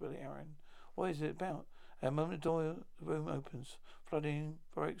responsibility, Aaron. What is it about? At a moment the door of the room opens, flooding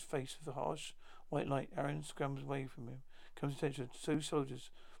Vorik's face with a harsh white light. Aaron scrambles away from him. Comes attention. 2 soldiers,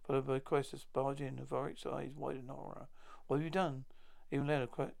 followed by Crisis, barge in, Vorik's eyes wide in horror. What have you done? Even louder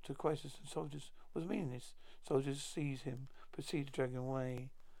to Crisis and soldiers. What's the meaning of this? Soldiers seize him, proceed to drag him away.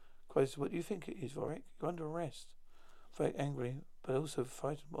 Crisis, what do you think it is, Vorik? You're under arrest. Vorik angry, but also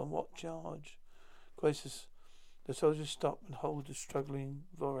frightened. On what charge? Crisis. The soldiers stop and hold the struggling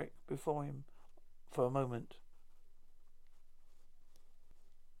Vorik before him for a moment.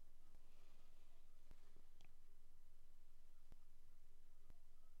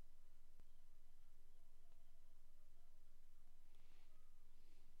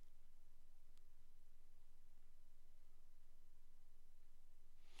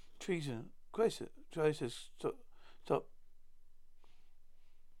 Treason. Crisis. Stop.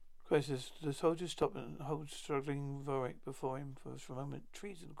 Crisis. The soldiers stop and hold struggling Vorik before him for a moment.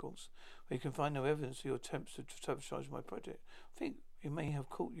 Treason, of course. We can find no evidence of your attempts to sabotage my project. I think we may have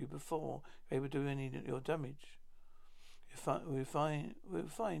caught you before you were able to do any of your damage. We'll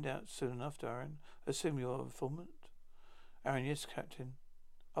find out soon enough, Aaron. Assume you're a informant. Aaron, yes, Captain.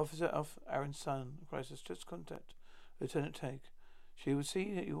 Officer Aaron's son. Crisis. Just contact Lieutenant Tagg. She will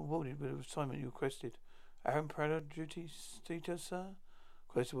see that you are awarded with the assignment you requested. Aaron, proud of duty, details, sir?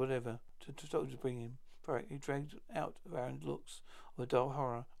 Crisis, whatever. To bring him. Vorik, he dragged out Aaron's looks of a dull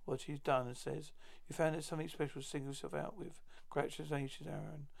horror. What he's done and says, you found that something special to single yourself out with. Congratulations,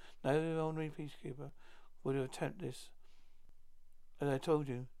 Aaron. No ordinary peacekeeper would have attempted this. As I told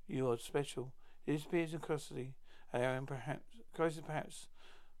you, you are special. It disappears in custody. Aaron, perhaps,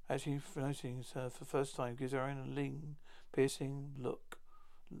 actually noticing her for the first time, gives Aaron a piercing look.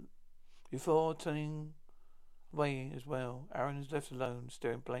 Before turning away as well, Aaron is left alone,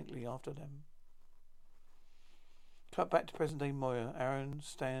 staring blankly after them. Cut back to present-day Moya. Aaron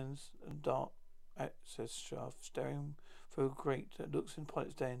stands in the dark access shaft, staring through a grate that looks in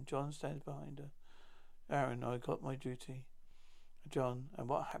pilot's den. John stands behind her. Aaron, I got my duty. John, and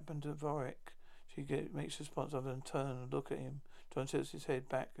what happened to Vorek? Makes response other than turn and look at him. John tilts his head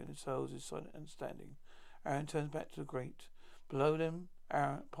back and his soul is silent and standing. Aaron turns back to the grate. Below them,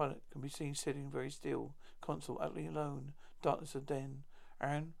 Aaron, pilot, can be seen sitting very still, console, utterly alone, darkness of den.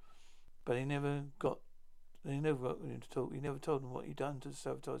 Aaron, but they never got him to talk. He never told him what he'd done to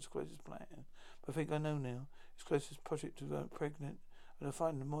sabotage his closest plan. But I think I know now. His closest project to go pregnant and to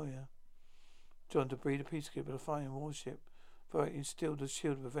find Moya. John, to breed a peacekeeper and a fighting warship. Vorek instilled the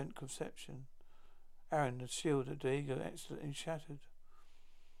shield to prevent conception. Aaron, the shield of Diego accidentally shattered.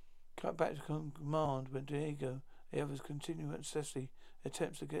 Cut back to command when Diego, the others continue incessantly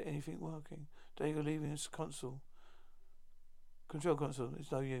attempts to get anything working. Diego leaving his control console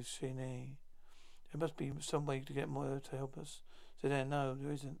is no use, Shane. There must be some way to get Moya to help us. Sedan, no,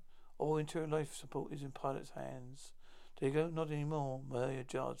 there isn't. All interior life support is in pilot's hands. Diego, not anymore. Moya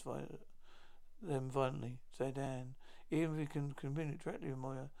jars them violently. Sedan, even if we can communicate directly with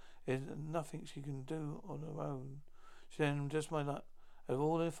Moya, there's nothing she can do on her own. Sedan, just my luck. Of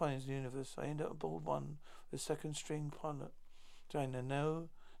all the finds in the universe, I end up aboard one with second string pilot. Sedan, now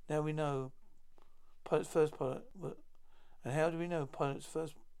we know pilot's first pilot. And how do we know Moya's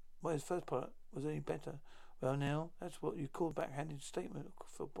first pilot was any better? Well, now, that's what you call a backhanded statement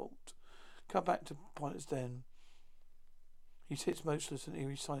for Bolt. Cut back to pilot's den. He sits motionless in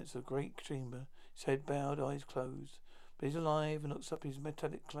eerie silence of a great chamber, his head bowed, eyes closed. But he's alive and looks up his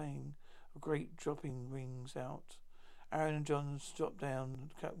metallic clang. A great dropping rings out. Aaron and John drop down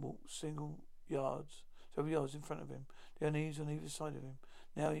the catwalk several yards in front of him. Their knees on either side of him.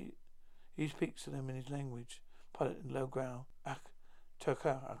 Now he speaks to them in his language. Pilot in low growl.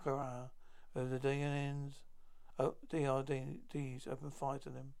 Akara. The DRDs open fire to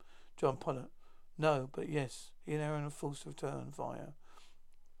them. John, pilot. No, but yes. He and Aaron are forced to return fire.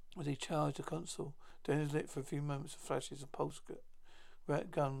 As he charged the console, then is lit for a few moments of flashes of pulse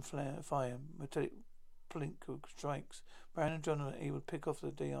gun fire, metallic blink of strikes. Brown and John are able to pick off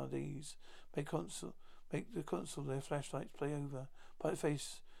the DRDs, make the console their flashlights play over. Pilot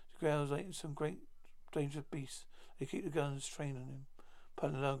face growls like some great dangerous beast. They keep the guns trained on him.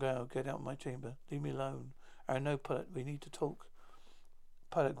 Pilot Logo, get out of my chamber. Leave me alone. Aaron, no, pilot, we need to talk.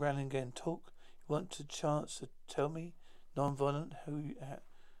 Pilot growling again. Talk? You want a chance to tell me, non-violent, who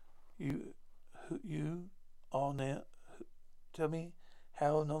you are now? Tell me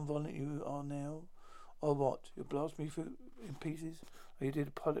how non-violent you are now? Or what? You blast me in pieces? Or you did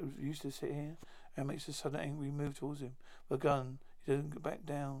a pilot who used to sit here and makes a sudden angry move towards him. With a gun, he doesn't go back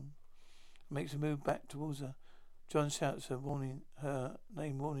down. Makes a move back towards her. John shouts her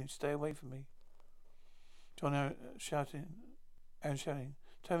name, stay away from me. John shouting.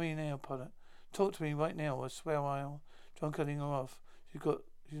 Tell me now, pilot. Talk to me right now, I swear I'll. John cutting her off. She's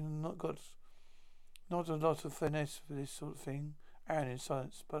not a lot of finesse for this sort of thing. Aaron in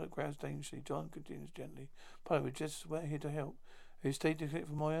silence. Pilot growls dangerously. John continues gently. Pilot, we're just here to help. If you stayed to collect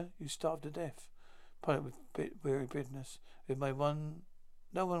for Moya, you starve to death. Pilot with weary bitterness. No one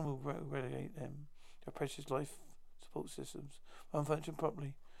will relegate them. Their precious life support systems won't function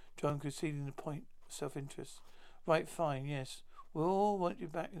properly. John conceding the point of self-interest. Right, fine, yes. We'll all want you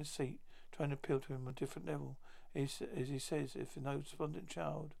back in the seat, trying to appeal to him on a different level. As he says, if no despondent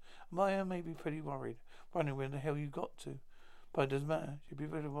child. Maya may be pretty worried, wondering where the hell you got to. But it doesn't matter. She'd be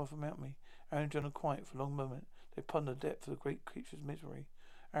better off without me. Aaron and John are quiet for a long moment. They ponder the depth of the great creature's misery.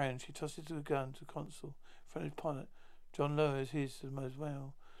 Aaron, she tosses the gun to the console in front of his pilot. John lowers his as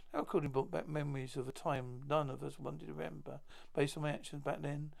well. That recording brought back memories of a time none of us wanted to remember. Based on my actions back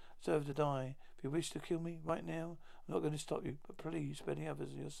then, I deserve to die. If you wish to kill me right now, I'm not going to stop you, but please spare the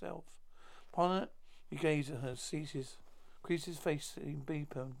others and yourself. Pilot, he gazes at her, creases his face seemed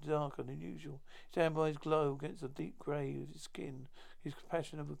deeper and darker than usual. His amber eyes glow against the deep grey of his skin. His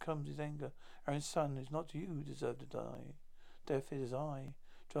compassion overcomes his anger. Aaron's son, it's not you who deserve to die. Death is I.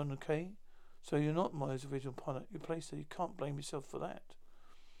 John, okay? So you're not Moya's original pilot. You placed her. You can't blame yourself for that.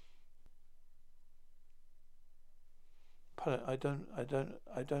 Pilot, I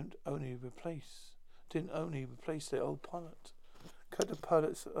didn't only replace the old pilot. Cut the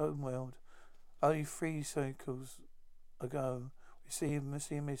pilot's own world. Only 3 cycles ago, we see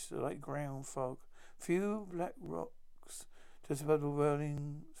a mist like ground fog. Few black rocks, just above the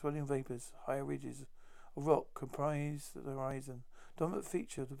swirling vapours, higher ridges of rock comprise the horizon. Dominant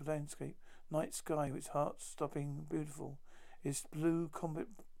feature of the landscape, night sky, which heart-stopping beautiful, is blue combat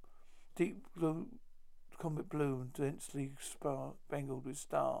Deep blue, comet blue, densely spangled with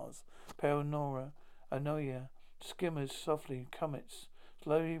stars. Pale Anoia, skimmers softly, comets,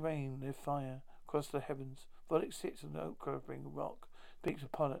 slowly rain their fire across the heavens. Volek sits on the oak-covering rock, speaks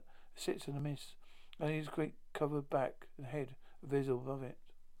upon it, sits in the mist, only his great covered back and head visible above it.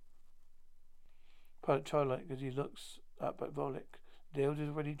 Pilot childlike as he looks up at Volek. The elders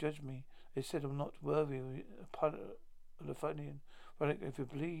already judged me. They said I'm not worthy of a pilot of the Funian. Volek, if you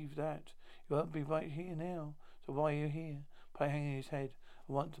believe that, you won't be right here now. So why are you here? Pilot hanging his head.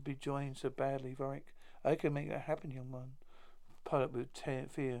 I want to be joined so badly, Volek. I can make that happen, young one. Pilot with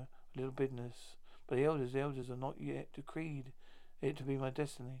fear, a little bitterness. But the elders are not yet decreed it to be my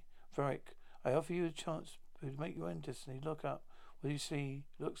destiny. Varric, I offer you a chance to make your own destiny. Look up. What do you see?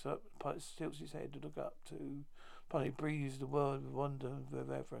 Looks up. Pilot tilts his head to look up to. Pilot breathes the word with wonder and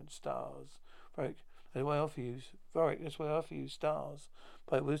reverence. Stars. Varric, that's what I offer you. Varric, that's what I offer you. Stars.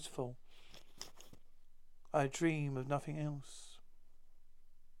 Pilot wistful. I dream of nothing else.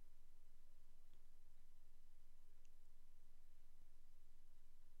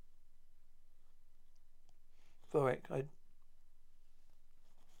 Varric, I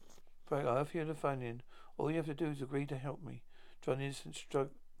offer you the Funian. All you have to do is agree to help me. John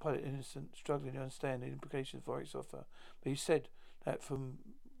Pilot innocent, struggling to understand the implications of Voric's offer. But he said that for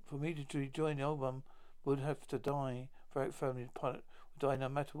me to rejoin the old one would have to die. Varric firmly, the pilot will die no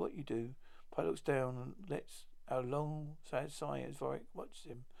matter what you do. Pilot looks down and lets out a long, sad sigh as Vorric watches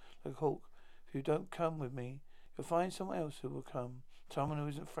him like a hawk. If you don't come with me, you'll find someone else who will come. Someone who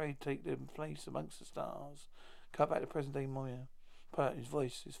isn't afraid to take their place amongst the stars. Cut back to present-day Moya. Pilot, his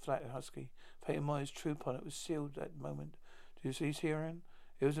voice is flat and husky. Fate of Moya's true pilot was sealed at the moment. Do you see his hearing?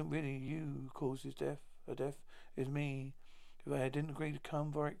 It wasn't really you who caused his death. Her death. It was me. If I didn't agree to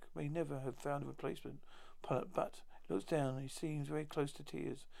come, Vorric may never have found a replacement. Pilot, but he looks down and he seems very close to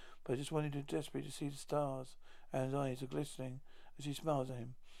tears. But I just wanted to desperately to see the stars. And his eyes are glistening as he smiles at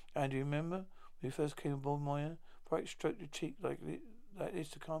him. And do you remember when you first came aboard, Moya? Vorric stroked your cheek like this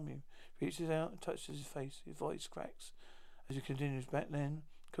to calm you. He reaches out and touches his face. His voice cracks as he continues. Back then,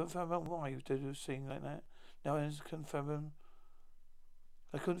 couldn't fathom why he was doing a thing like that. Now I couldn't fathom.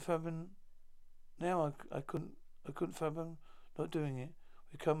 I couldn't fathom. Now I couldn't fathom not doing it.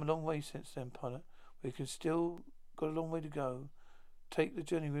 We've come a long way since then, Pilot. We can still got a long way to go. Take the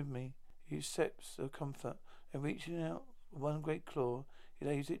journey with me. He accepts her comfort, and reaching out with one great claw, he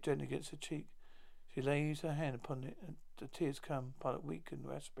lays it gently against her cheek. She lays her hand upon it, and the tears come. Pilot, weak and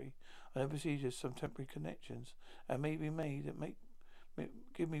raspy. I know procedures, some temporary connections, and may be made that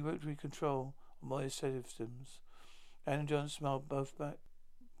give me rotary control of my systems. Anne and John smiled both back.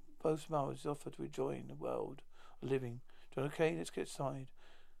 Both smiled as offered to rejoin the world of living. John, okay, let's get inside.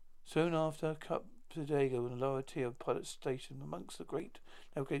 Soon after, cut to Diego in the lower tier of Pilot's station amongst the great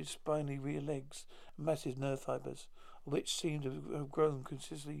navigated spiny rear legs and massive nerve fibres, which seemed to have grown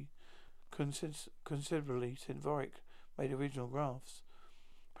considerably since Vorric made original graphs.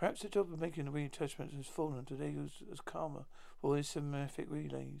 Perhaps the job of making the reattachments has fallen to Diego's as karma for all his cinematic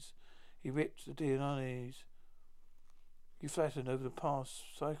relays. He ripped the DNAs you flattened over the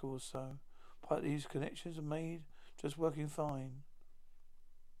past cycle or so. Part of these connections are made just working fine.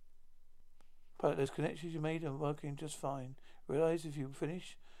 Part of those connections you made are working just fine. Realize if you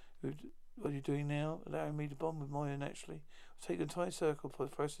finish what you're doing now, allowing me to bond with Moya naturally, will take the entire circle for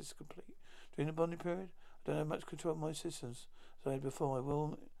the process to complete. During the bonding period, I don't have much control of my systems. As I had before, I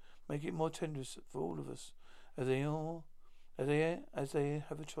will make it more tenuous for all of us, as they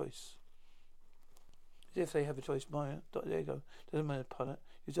have a choice. As if they have a choice, Moya. There you go. Doesn't matter, Pilot.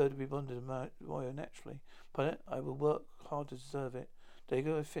 You deserve to be bonded to Moya naturally. Pilot, I will work hard to deserve it. There you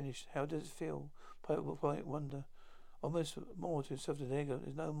go, I finished. How does it feel? Pilot will quite wonder. Almost more to himself than there you go.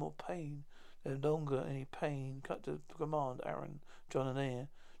 There's no more pain. There's no longer any pain. Cut to command, Aaron, John and Air.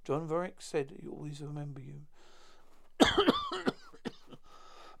 John Vorric said he always remember you.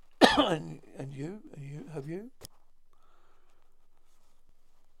 and you? Have you?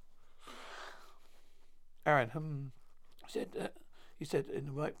 Aaron, he said, in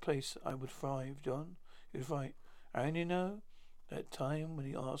the right place I would thrive, John. He was right. Aaron, you know, that time when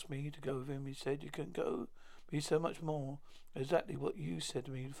he asked me to go with him, he said, you can go, be so much more. Exactly what you said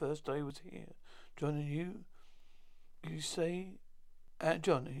to me the first day I was here. John, and you say,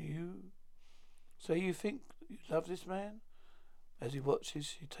 John, you say you think you love this man? As he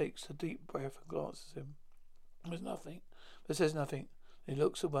watches, he takes a deep breath and glances at him. There's nothing, but says nothing. He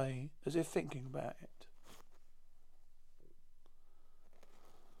looks away as if thinking about it.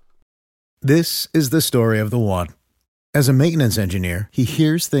 This is the story of the one. As a maintenance engineer, he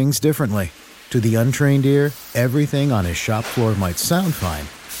hears things differently. To the untrained ear, everything on his shop floor might sound fine,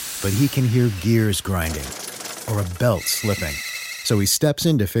 but he can hear gears grinding or a belt slipping. So he steps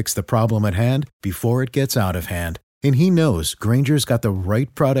in to fix the problem at hand before it gets out of hand. And he knows Granger's got the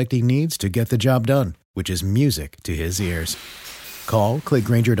right product he needs to get the job done, which is music to his ears. Call, click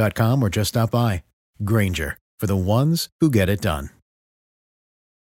Grainger.com, or just stop by. Grainger, for the ones who get it done.